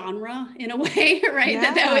 but genre in a way, right?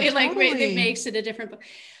 Yeah, that way, like totally. it makes it a different book.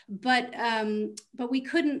 But we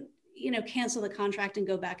couldn't, cancel the contract and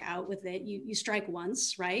go back out with it. You strike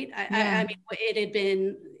once, right? I mean, it had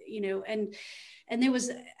been, and there was,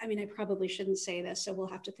 I mean, I probably shouldn't say this, so we'll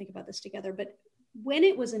have to think about this together. But when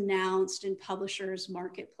it was announced in Publishers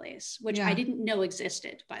Marketplace, which I didn't know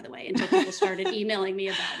existed, by the way, until people started emailing me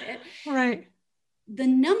about it. Right. The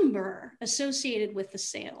number associated with the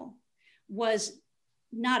sale was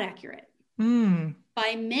not accurate.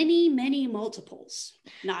 By many, many multiples,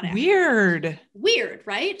 not accurate. Weird,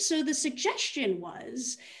 right? So the suggestion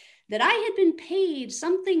was that I had been paid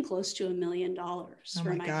something close to $1 million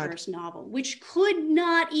for my first novel, which could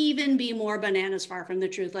not even be more bananas far from the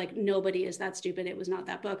truth. Like, nobody is that stupid. It was not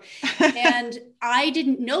that book. And I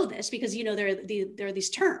didn't know this because, there are these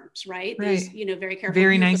terms, right? These, very careful.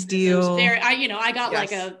 Very nice deal. I got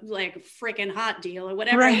like a freaking hot deal or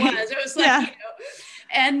whatever it was. It was like,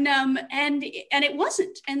 and it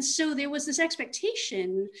wasn't. And so there was this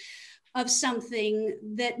expectation of something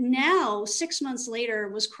that now 6 months later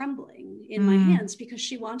was crumbling in my hands, because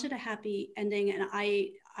she wanted a happy ending. And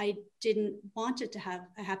I didn't want it to have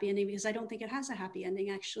a happy ending, because I don't think it has a happy ending,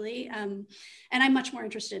 actually. And I'm much more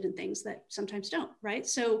interested in things that sometimes don't, right?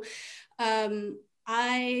 So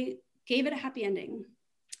I gave it a happy ending,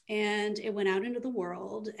 and it went out into the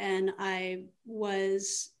world, and I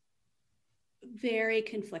was very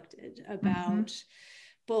conflicted about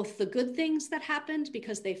both the good things that happened,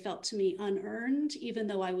 because they felt to me unearned, even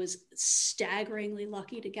though I was staggeringly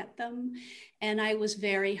lucky to get them. And I was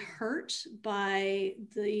very hurt by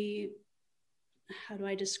the, how do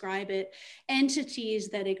I describe it, entities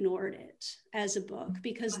that ignored it as a book,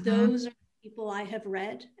 because those are people I have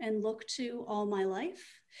read and looked to all my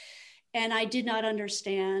life. And I did not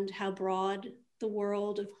understand how broad the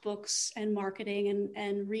world of books and marketing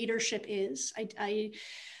and readership is.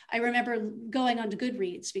 I remember going onto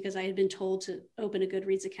Goodreads, because I had been told to open a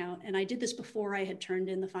Goodreads account. And I did this before I had turned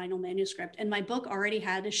in the final manuscript, and my book already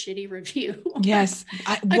had a shitty review. Yes.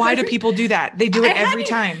 Why do people do that? They do it every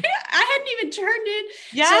time. I hadn't even turned it.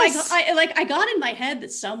 Yes. So I got in my head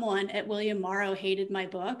that someone at William Morrow hated my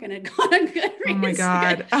book and had gone on Goodreads. Oh my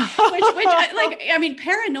God. which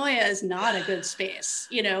paranoia is not a good space,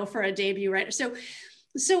 for a debut writer. So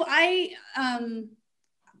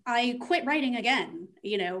I quit writing again,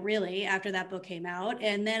 really, after that book came out.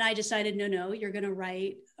 And then I decided, no, you're going to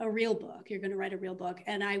write a real book. You're going to write a real book.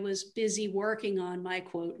 And I was busy working on my,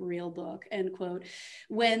 quote, real book, end quote,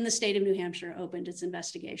 when the state of New Hampshire opened its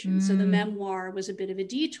investigation. So the memoir was a bit of a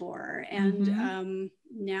detour. And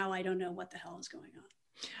now I don't know what the hell is going on.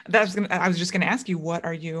 I was just going to ask you, what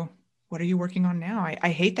are you working on now? I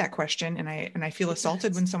hate that question, and I feel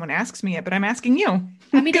assaulted when someone asks me it, but I'm asking you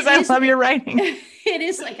because I love your writing. It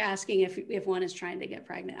is like asking if one is trying to get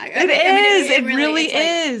pregnant. It really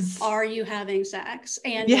is. Like, are you having sex?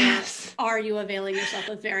 And are you availing yourself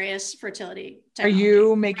of various fertility technology? Are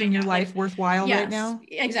you making your life worthwhile right now?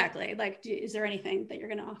 Exactly. Like, is there anything that you're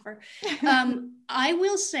going to offer? I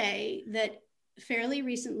will say that fairly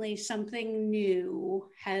recently, something new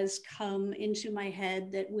has come into my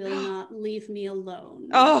head that will not leave me alone.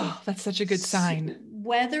 Oh, that's such a good sign.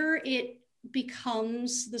 Whether it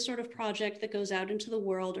becomes the sort of project that goes out into the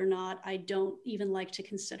world or not, I don't even like to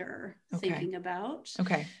consider thinking about.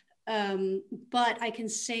 Okay. But I can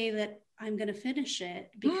say that I'm going to finish it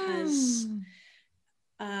because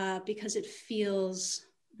it feels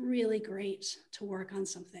really great to work on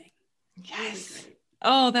something. Yes. Really great.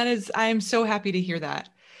 Oh, I'm so happy to hear that.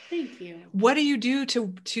 Thank you. What do you do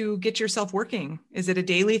to get yourself working? Is it a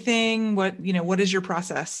daily thing? What is your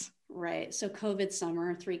process? Right. So COVID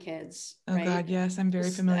summer, 3 kids. Oh right? God. Yes. I'm very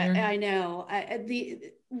familiar. I know.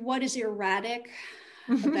 What is erratic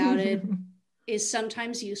about it is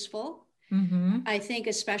sometimes useful. I think,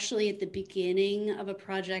 especially at the beginning of a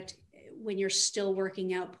project, when you're still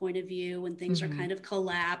working out point of view, when things are kind of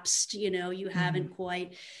collapsed, you haven't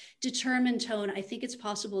quite determined tone. I think it's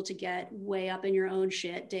possible to get way up in your own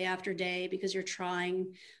shit day after day because you're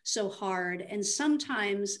trying so hard. And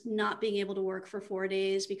sometimes not being able to work for 4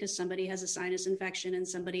 days because somebody has a sinus infection and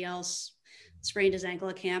somebody else sprained his ankle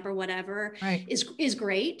at camp or whatever is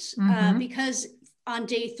great. Because on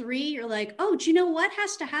day 3, you're like, oh, do you know what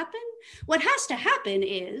has to happen? What has to happen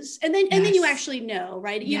is, and then you actually know,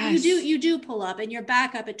 right? You do pull up and you're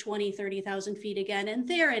back up at 20, 30,000 feet again. And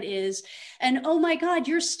there it is. And oh my God,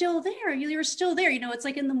 you're still there. You're still there. It's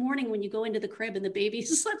like in the morning when you go into the crib and the baby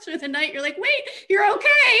slept through the night, you're like, wait, you're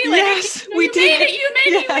okay. Like, yes, we did it. You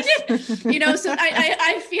made it. We did. So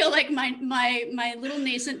I feel like my little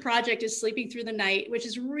nascent project is sleeping through the night, which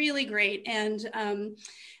is really great. And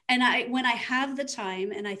And when I have the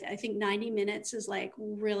time, and I think 90 minutes is like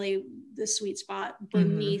really the sweet spot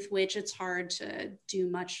beneath which it's hard to do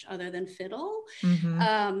much other than fiddle.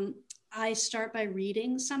 I start by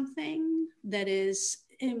reading something that is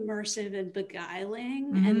immersive and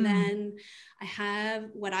beguiling. And then I have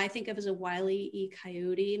what I think of as a Wile E.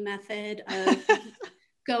 Coyote method of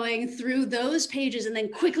going through those pages and then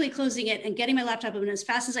quickly closing it and getting my laptop open as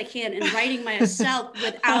fast as I can and writing myself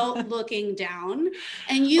without looking down.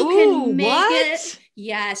 And you can make it,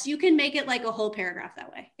 yes, you can make it like a whole paragraph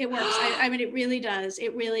that way. It works. I mean, it really does.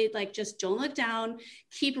 It really, like, just don't look down,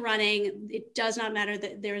 keep running. It does not matter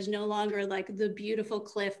that there is no longer like the beautiful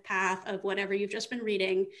cliff path of whatever you've just been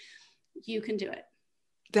reading. You can do it.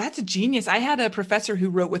 That's a genius. I had a professor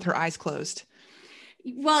who wrote with her eyes closed.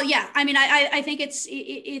 Well, yeah. I mean, I think I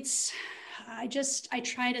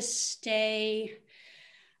try to stay,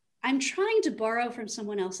 I'm trying to borrow from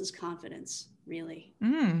someone else's confidence, really.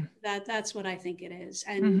 That's what I think it is.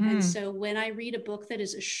 And so when I read a book that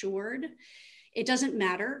is assured, it doesn't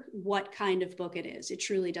matter what kind of book it is. It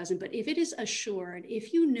truly doesn't. But if it is assured,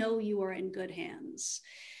 if you know you are in good hands,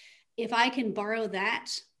 if I can borrow that,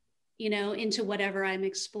 into whatever I'm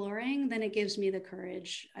exploring, then it gives me the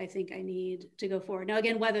courage I think I need to go forward. Now,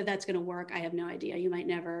 again, whether that's going to work, I have no idea. You might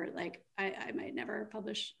never, I might never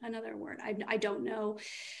publish another word. I don't know.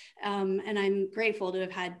 And I'm grateful to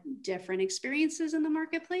have had different experiences in the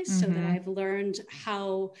marketplace so that I've learned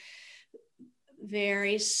how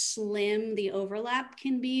very slim the overlap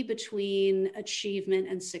can be between achievement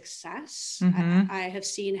and success. I have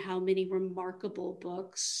seen how many remarkable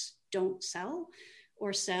books don't sell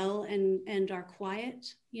or sell and are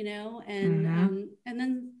quiet, and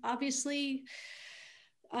then obviously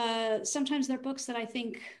sometimes there are books that I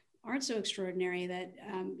think aren't so extraordinary that,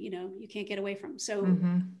 you can't get away from. So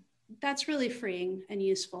that's really freeing and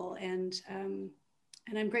useful. And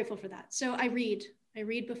I'm grateful for that. So I read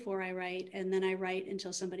before I write, and then I write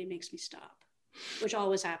until somebody makes me stop, which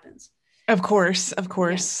always happens. Of course.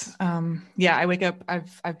 Yes. I wake up,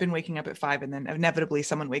 I've been waking up at 5, and then inevitably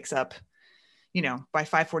someone wakes up, by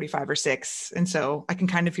 5:45 or 6. And so I can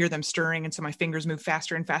kind of hear them stirring. And so my fingers move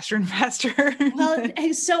faster and faster and faster. Well,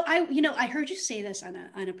 and so I heard you say this on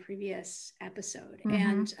a previous episode,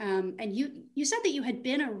 and you said that you had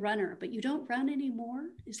been a runner, but you don't run anymore.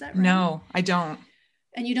 Is that right? No, I don't.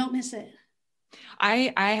 And you don't miss it.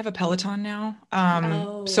 I have a Peloton now.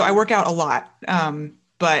 So I work out a lot.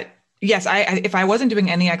 But yes, if I wasn't doing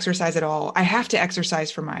any exercise at all, I have to exercise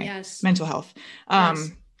for my mental health.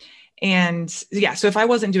 And yeah, so if I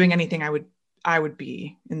wasn't doing anything, I would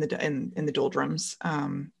be in the doldrums.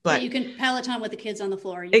 But you can Peloton with the kids on the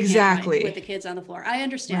floor. You exactly. can't with the kids on the floor. I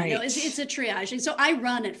understand. Right. No, it's a triage. And so I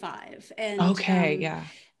run at 5 and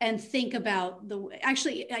and think about I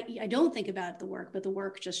don't think about the work, but the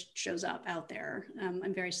work just shows up out there.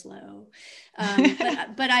 I'm very slow.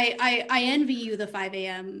 But I envy you the 5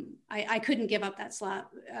 a.m. I couldn't give up that slot.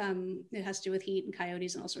 It has to do with heat and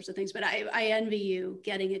coyotes and all sorts of things, but I envy you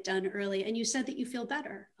getting it done early. And you said that you feel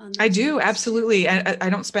better. I do. Absolutely. I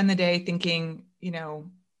don't spend the day thinking,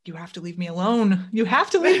 you have to leave me alone. You have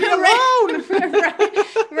to leave me alone.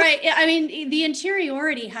 Right. I mean, the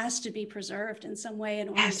interiority has to be preserved in some way in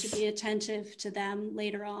order to be attentive to them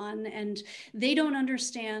later on. And they don't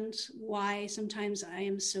understand why sometimes I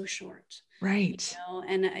am so short. Right.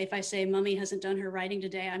 And if I say, Mommy hasn't done her writing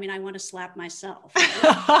today, I mean, I want to slap myself.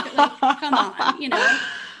 Come on,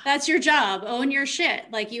 that's your job. Own your shit.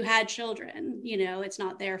 Like, you had children, it's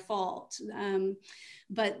not their fault.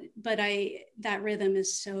 But that rhythm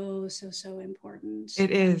is so important.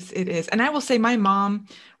 It is. And I will say my mom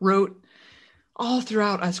wrote all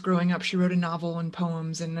throughout us growing up. She wrote a novel and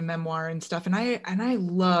poems and a memoir and stuff. And I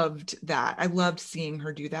loved that. I loved seeing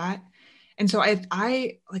her do that. And so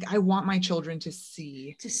I want my children to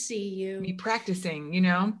see you me practicing,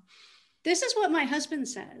 This is what my husband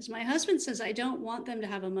says. My husband says, I don't want them to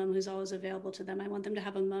have a mom who's always available to them. I want them to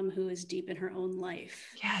have a mom who is deep in her own life.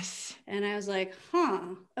 Yes. And I was like,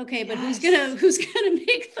 okay, but who's gonna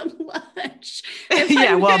make them lunch? There's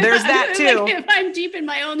that too. If I'm deep in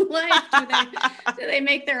my own life, do they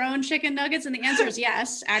make their own chicken nuggets? And the answer is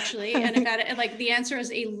yes, actually. And the answer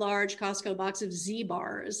is a large Costco box of Z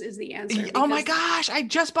bars is the answer. Oh my gosh, I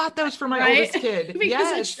just bought those for my oldest kid.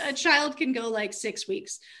 Because a child can go 6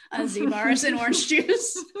 weeks on Z bars and orange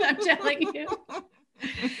juice. I'm telling you.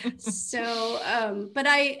 So, but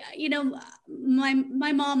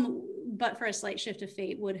my mom, but for a slight shift of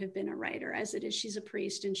fate, would have been a writer. As it is, she's a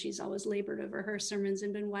priest, and she's always labored over her sermons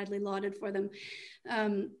and been widely lauded for them.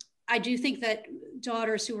 I do think that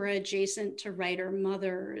daughters who are adjacent to writer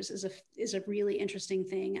mothers is a really interesting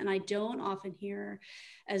thing. And I don't often hear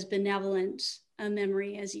as benevolent a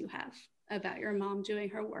memory as you have about your mom doing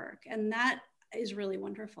her work. And that is really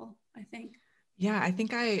wonderful, I think. Yeah, I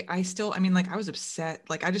think I still, I mean, like I was upset.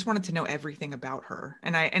 Like I just wanted to know everything about her.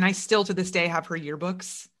 And I still to this day have her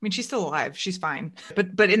yearbooks. I mean, she's still alive. She's fine.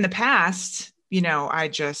 But in the past, you know, I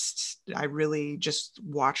really just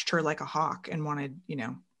watched her like a hawk and wanted, you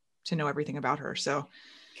know, to know everything about her. So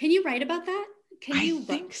can you write about that? I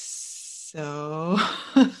think so.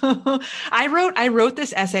 I wrote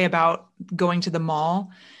this essay about going to the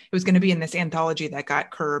mall. It was going to be in this anthology that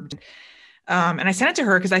got curbed. And I sent it to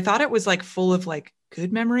her because I thought it was like full of like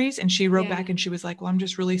good memories. And she wrote back and she was like, well, I'm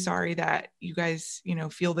just really sorry that you guys, you know,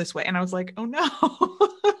 feel this way. And I was like, oh no.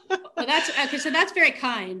 Well, that's okay. So that's very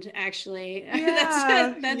kind, actually.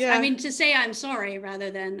 Yeah, that's I mean, to say I'm sorry rather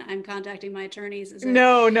than I'm contacting my attorneys.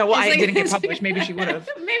 No. Well, I didn't get published. Maybe she would have.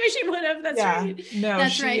 Maybe she would have. That's right. No,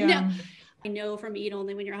 that's right. No, I know from Eat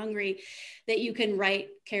Only When You're Hungry that you can write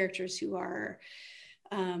characters who are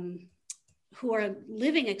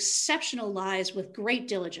living exceptional lives with great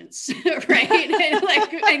diligence, right?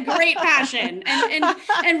 and great passion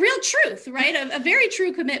and real truth, right? A very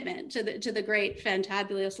true commitment to the great,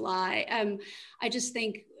 fantabulous lie. I just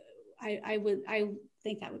think I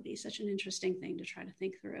think that would be such an interesting thing to try to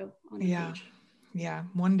think through on the page. Yeah.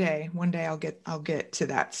 One day I'll get to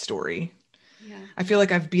that story. Yeah. I feel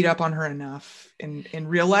like I've beat up on her enough in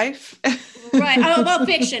real life. Right. Oh, well,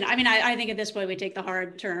 fiction. I mean, I think at this point we take the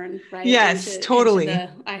hard turn, right? Yes, totally.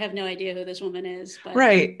 I have no idea who this woman is, but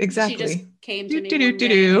right, exactly. She just came to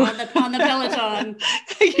me on the Peloton.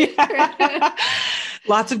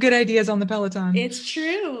 Lots of good ideas on the Peloton. It's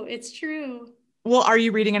true. Well, are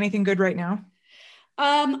you reading anything good right now?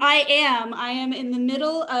 I am in the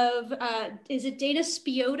middle of, is it Dana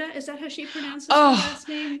Spiotta? Is that how she pronounces her last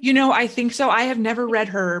name? You know, I think so. I have never read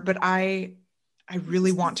her, but I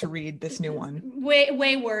really want to read this new one.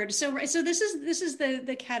 Wayward. So this is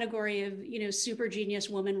the category of, you know, super genius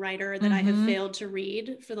woman writer that I have failed to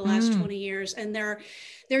read for the last 20 years. And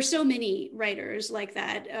there's so many writers like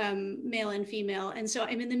that, male and female. And so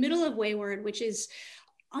I'm in the middle of Wayward, which is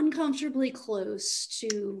uncomfortably close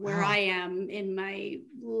to where I am in my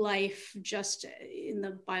life, just in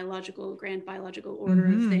the grand biological order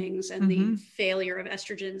of things and the failure of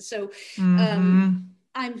estrogen. So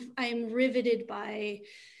I'm riveted by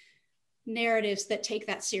narratives that take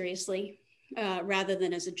that seriously rather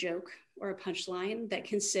than as a joke or a punchline, that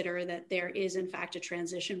consider that there is in fact a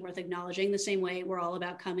transition worth acknowledging, the same way we're all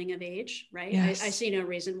about coming of age, right? Yes. I see no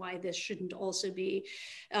reason why this shouldn't also be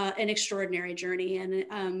an extraordinary journey.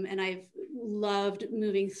 And I've loved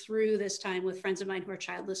moving through this time with friends of mine who are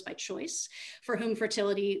childless by choice, for whom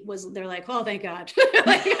fertility was, they're like, oh, thank God.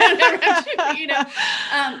 Like, I never have to, you know,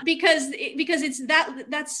 because it's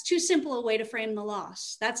that's too simple a way to frame the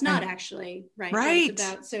loss. That's not actually right. What it's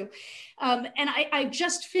about. So, and I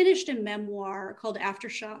just finished a memoir called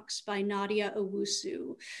Aftershocks by Nadia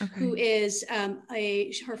Owusu, who is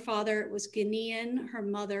her father was Ghanaian, her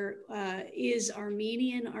mother is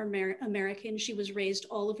Armenian American. She was raised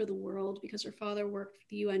all over the world because her father worked for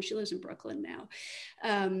the UN. She lives in Brooklyn now.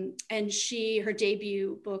 And her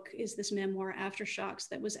debut book is this memoir, Aftershocks,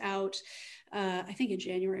 that was out, I think in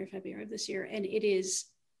January or February of this year. And it is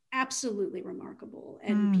absolutely remarkable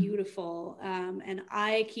and beautiful. And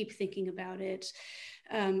I keep thinking about it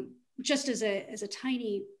just as a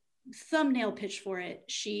tiny thumbnail pitch for it.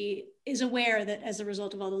 She is aware that as a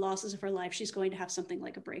result of all the losses of her life, she's going to have something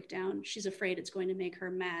like a breakdown. She's afraid it's going to make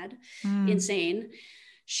her mad, insane.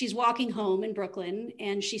 She's walking home in Brooklyn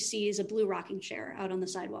and she sees a blue rocking chair out on the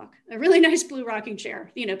sidewalk, a really nice blue rocking chair.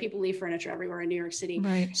 You know, people leave furniture everywhere in New York City.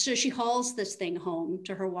 Right. So she hauls this thing home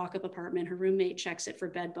to her walk-up apartment. Her roommate checks it for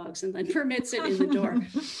bed bugs and then permits it in the door.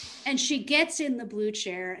 And she gets in the blue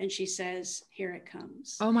chair and she says, here it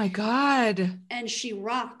comes. Oh my God. And she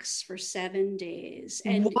rocks for 7 days.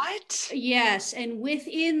 And what? Yes. And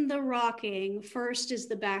within the rocking, first is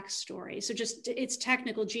the backstory. So just it's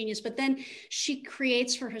technical genius, but then she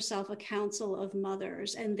creates for herself a council of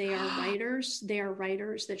mothers, and they are writers. They are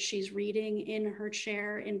writers that she's reading in her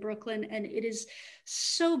chair in Brooklyn. And it is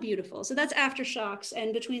so beautiful. So that's Aftershocks.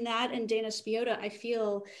 And between that and Dana Spiotta, I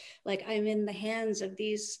feel like I'm in the hands of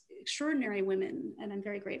these extraordinary women, and I'm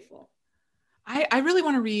very grateful. I really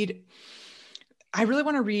want to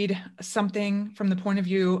read something from the point of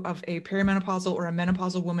view of a perimenopausal or a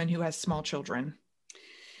menopausal woman who has small children,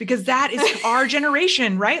 because that is our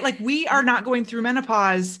generation, right? Like we are not going through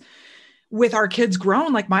menopause with our kids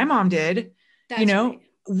grown like my mom did. That's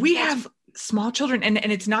we have small children. And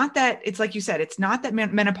it's not that, it's like you said, it's not that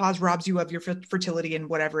menopause robs you of your fertility and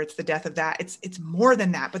whatever, it's the death of that. It's more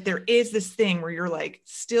than that. But there is this thing where you're like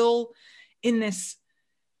still in this,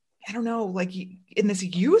 I don't know, like in this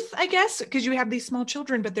youth, I guess, because you have these small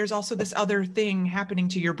children, but there's also this other thing happening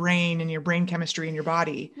to your brain and your brain chemistry in your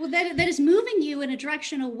body. Well, that is moving you in a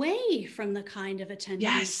direction away from the kind of attendance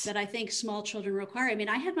Yes. that I think small children require. I mean,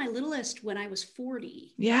 I had my littlest when I was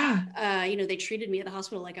 40. Yeah. You know, they treated me at the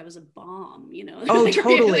hospital like I was a bomb, you know. Oh, like,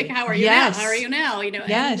 totally. Like, how are you Yes. now? How are you now? You know,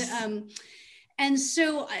 Yes. and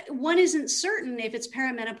so one isn't certain if it's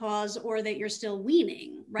perimenopause or that you're still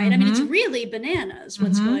weaning, right? Mm-hmm. I mean, it's really bananas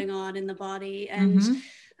what's Mm-hmm. going on in the body. And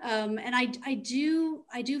Mm-hmm. and I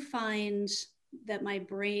do find that my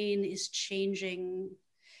brain is changing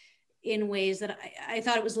in ways that I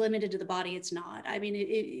thought it was limited to the body. It's not. I mean,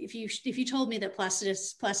 if you told me that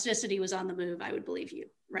plasticity was on the move, I would believe you,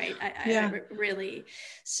 right? I really.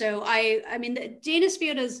 So I mean, Dana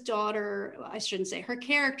Spiota's daughter, I shouldn't say her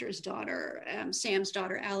character's daughter, Sam's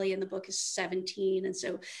daughter, Allie, in the book is 17. And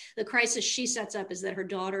so the crisis she sets up is that her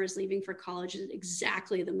daughter is leaving for college at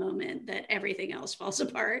exactly the moment that everything else falls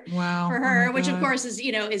apart for her, which of course is,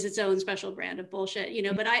 you know, is its own special brand of bullshit, you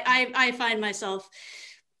know, but I find myself,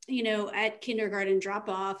 you know, at kindergarten drop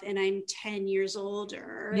off and I'm 10 years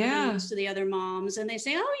older than most of the other moms. And they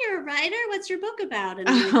say, oh, you're a writer. What's your book about? And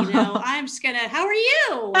I'm like, you know, I'm just gonna, how are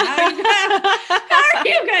you? How are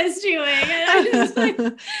you guys doing? And I just like,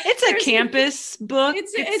 it's a campus book.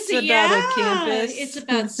 It's about a campus. It's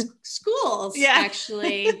about schools,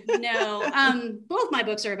 actually. No, both my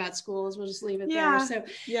books are about schools. We'll just leave it there. So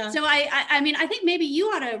I mean, I think maybe you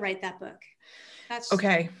ought to write that book. That's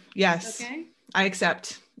okay. Yes. Okay. I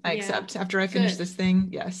accept. After I finish this thing.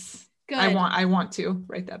 Yes. Good. I want to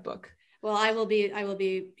write that book. Well, I will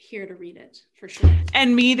be here to read it for sure.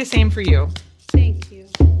 And me, the same for you. Thank you.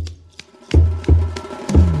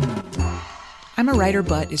 I'm a Writer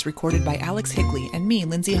But is recorded by Alex Higley and me,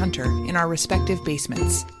 Lindsay Hunter, in our respective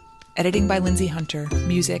basements. Editing by Lindsay Hunter.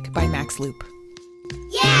 Music by Max Loop.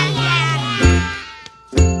 Yeah, yeah.